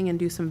everything and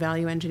do some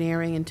value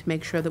engineering, and to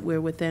make sure that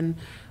we're within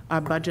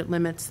our budget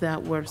limits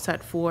that were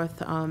set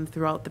forth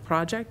throughout the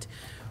project.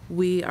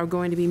 We are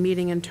going to be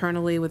meeting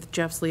internally with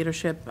Jeff's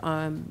leadership,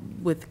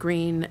 with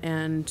Green,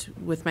 and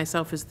with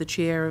myself as the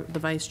chair, the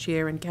vice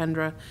chair, and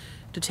Kendra,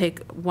 to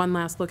take one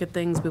last look at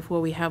things before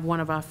we have one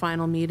of our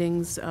final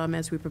meetings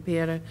as we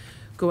prepare to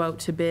go out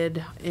to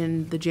bid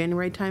in the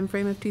January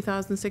timeframe of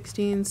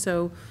 2016.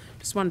 So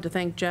just wanted to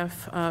thank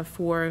Jeff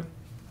for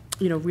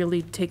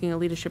really taking a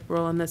leadership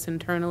role in this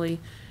internally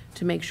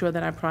to make sure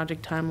that our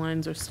project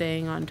timelines are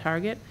staying on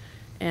target.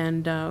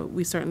 And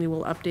we certainly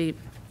will update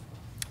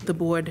the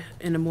board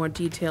in a more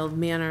detailed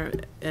manner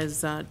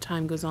as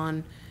time goes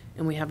on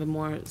and we have a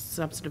more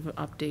substantive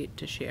update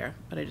to share.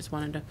 But I just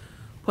wanted to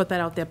put that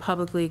out there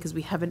publicly, because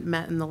we haven't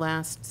met in the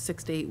last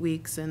 6 to 8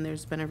 weeks, and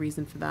there's been a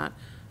reason for that.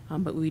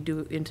 But we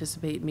do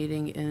anticipate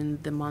meeting in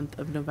the month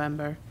of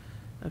November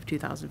of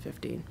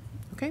 2015.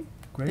 Okay?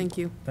 Great. Thank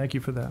you. Thank you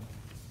for that.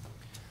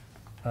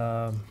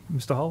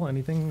 Mr. Hull,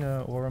 anything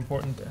or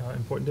important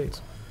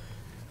dates?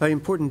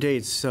 Important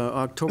dates.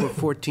 October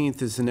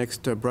 14th is the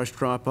next brush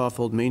drop-off,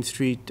 Old Main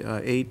Street,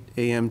 8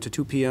 a.m. to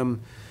 2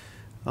 p.m.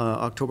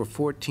 October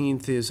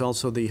 14th is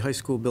also the High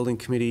School Building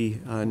Committee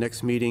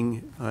next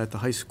meeting at the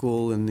high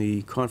school in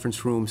the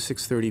conference room,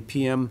 6:30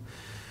 p.m.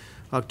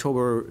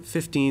 October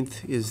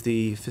 15th is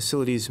the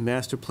Facilities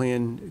Master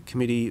Plan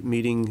Committee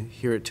meeting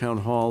here at Town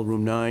Hall,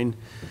 room 9.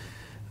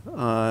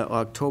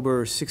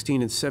 October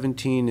 16 and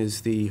 17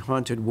 is the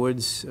Haunted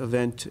Woods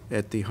event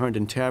at the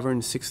Harnden Tavern,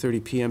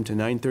 6:30 p.m. to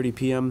 9:30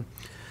 p.m.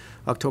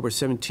 October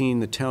 17,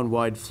 the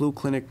Town-wide Flu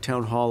Clinic,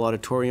 Town Hall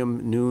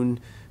Auditorium, noon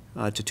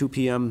to 2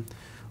 p.m.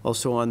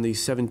 Also on the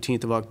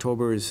 17th of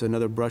October is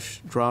another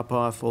brush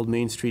drop-off, Old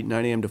Main Street,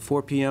 9 a.m. to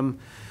 4 p.m.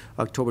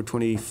 October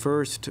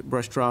 21st,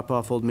 brush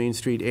drop-off, Old Main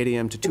Street, 8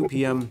 a.m. to 2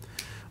 p.m.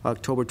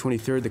 October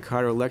 23rd, the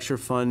Carter Lecture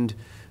Fund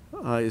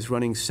is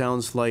running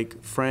Sounds Like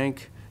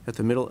Frank at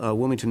the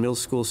Wilmington Middle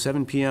School,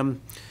 7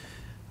 p.m.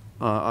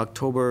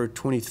 October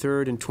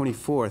 23rd and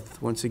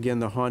 24th, once again,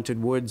 the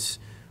Haunted Woods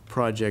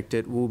Project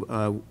at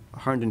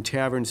Harnden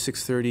Tavern,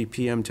 6:30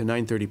 p.m. to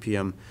 9:30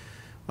 p.m.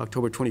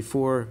 October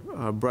 24,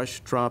 brush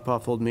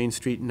drop-off, Old Main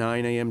Street,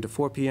 9 a.m. to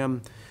 4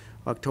 p.m.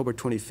 October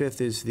 25th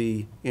is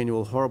the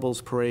annual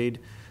Horribles Parade,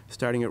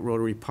 starting at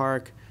Rotary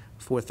Park,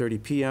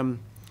 4:30 p.m.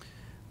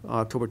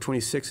 October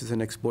 26th is the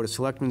next Board of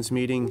Selectmen's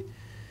meeting.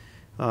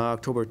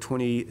 October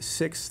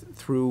 26th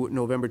through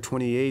November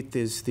 28th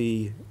is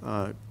the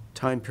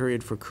time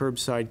period for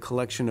curbside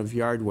collection of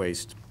yard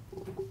waste.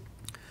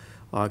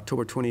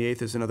 October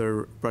 28th is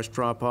another brush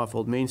drop-off,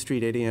 Old Main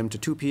Street, 8 a.m. to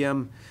 2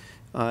 p.m.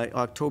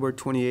 October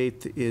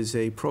 28th is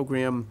a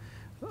program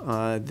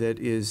that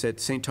is at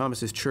St.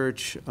 Thomas's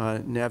Church,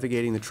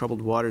 Navigating the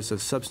Troubled Waters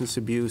of Substance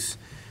Abuse.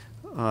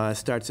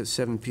 Starts at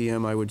 7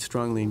 p.m. I would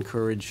strongly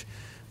encourage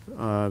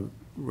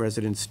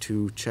residents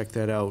to check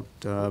that out.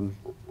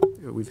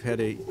 We've had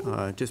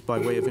just by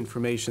way of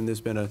information, there's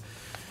been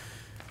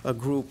a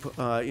group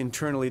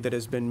internally that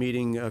has been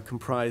meeting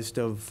comprised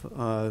of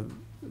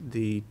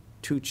the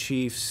two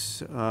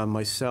chiefs,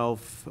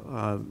 myself,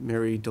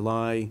 Mary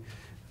DeLay,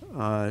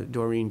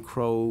 Doreen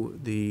Crow,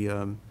 the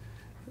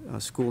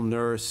school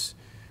nurse,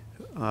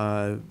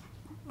 Terry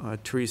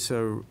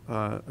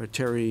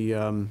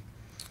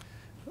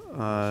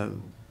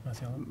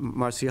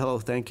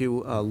Marciello, thank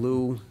you,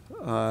 Lou,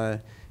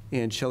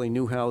 and Shelley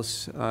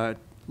Newhouse,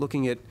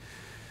 looking at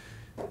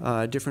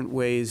different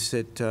ways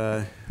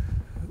that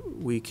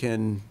we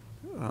can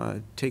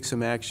take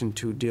some action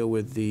to deal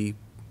with the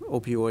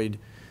opioid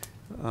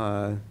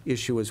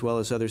issue, as well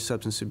as other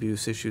substance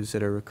abuse issues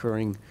that are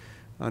occurring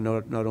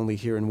not only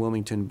here in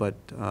Wilmington, but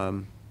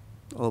all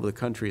over the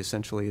country,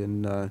 essentially.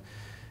 And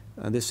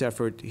this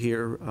effort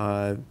here,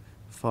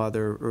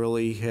 Father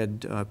Early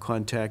had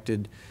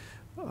contacted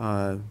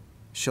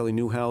Shelley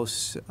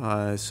Newhouse,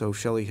 so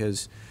Shelley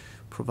has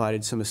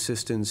provided some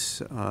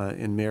assistance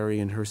in Mary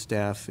and her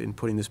staff in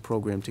putting this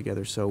program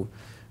together. So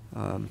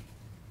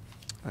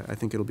I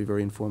think it'll be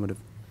very informative.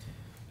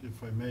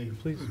 If I may,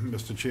 please,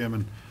 Mr.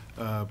 Chairman,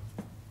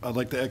 I'd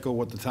like to echo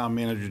what the town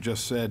manager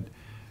just said.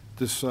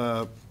 This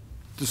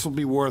this will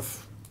be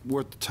worth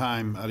the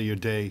time out of your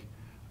day.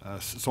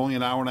 It's only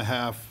an hour and a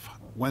half,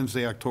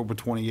 Wednesday, October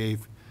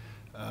 28th.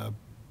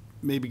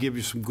 Maybe give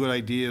you some good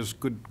ideas,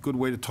 good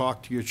way to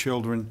talk to your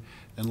children,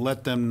 and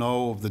let them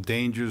know of the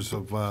dangers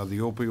of the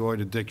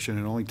opioid addiction.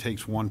 It only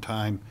takes one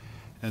time,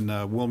 and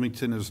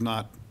Wilmington is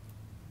not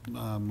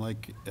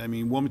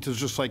Wilmington's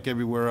just like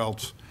everywhere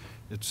else.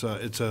 It's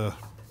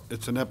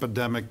an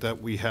epidemic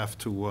that we have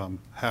to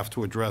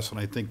address, and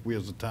I think we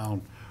as a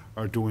town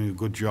are doing a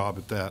good job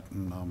at that.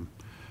 And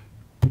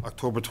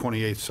October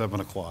 28th, 7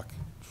 o'clock.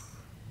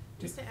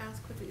 Just to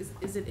ask quickly,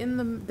 is it in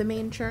the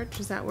main church?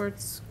 Is that where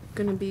it's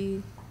going to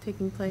be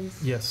taking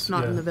place? Yes,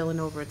 Not in yeah. the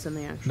Villanova, it's in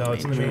the actual No,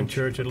 it's in the main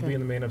church. church. It'll be Okay.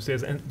 in the main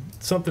upstairs. And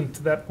something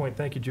to that point,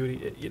 thank you,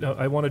 Judy.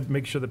 I want to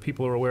make sure that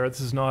people are aware, this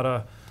is not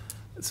a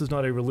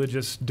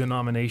religious,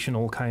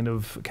 denominational kind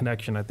of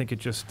connection. I think it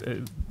just,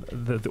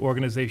 the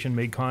organization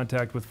made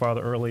contact with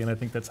Father Early, and I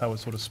think that's how it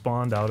sort of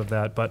spawned out of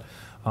that. But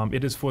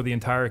it is for the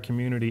entire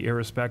community,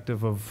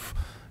 irrespective of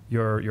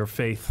your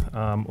faith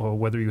or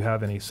whether you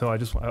have any. So I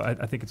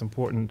think it's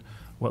important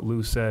what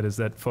Lou said, is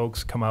that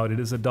folks come out. It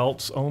is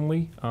adults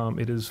only.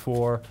 It is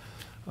for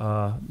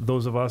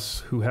those of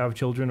us who have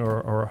children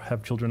or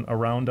have children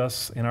around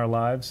us in our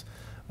lives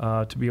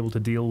to be able to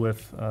deal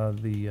with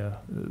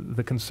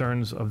the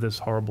concerns of this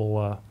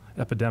horrible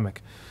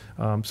epidemic.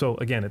 So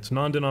again, it's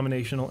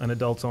non-denominational and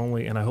adults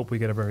only, and I hope we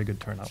get a very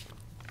good turnout.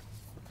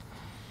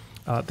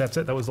 That's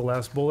it. That was the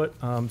last bullet.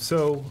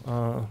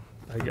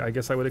 I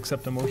guess I would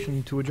accept a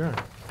motion to adjourn.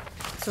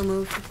 So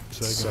moved.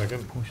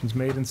 Second. Motion's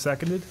made and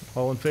seconded.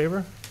 All in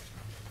favor?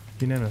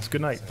 Unanimous.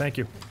 Good night. Thank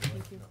you.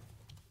 Thank you.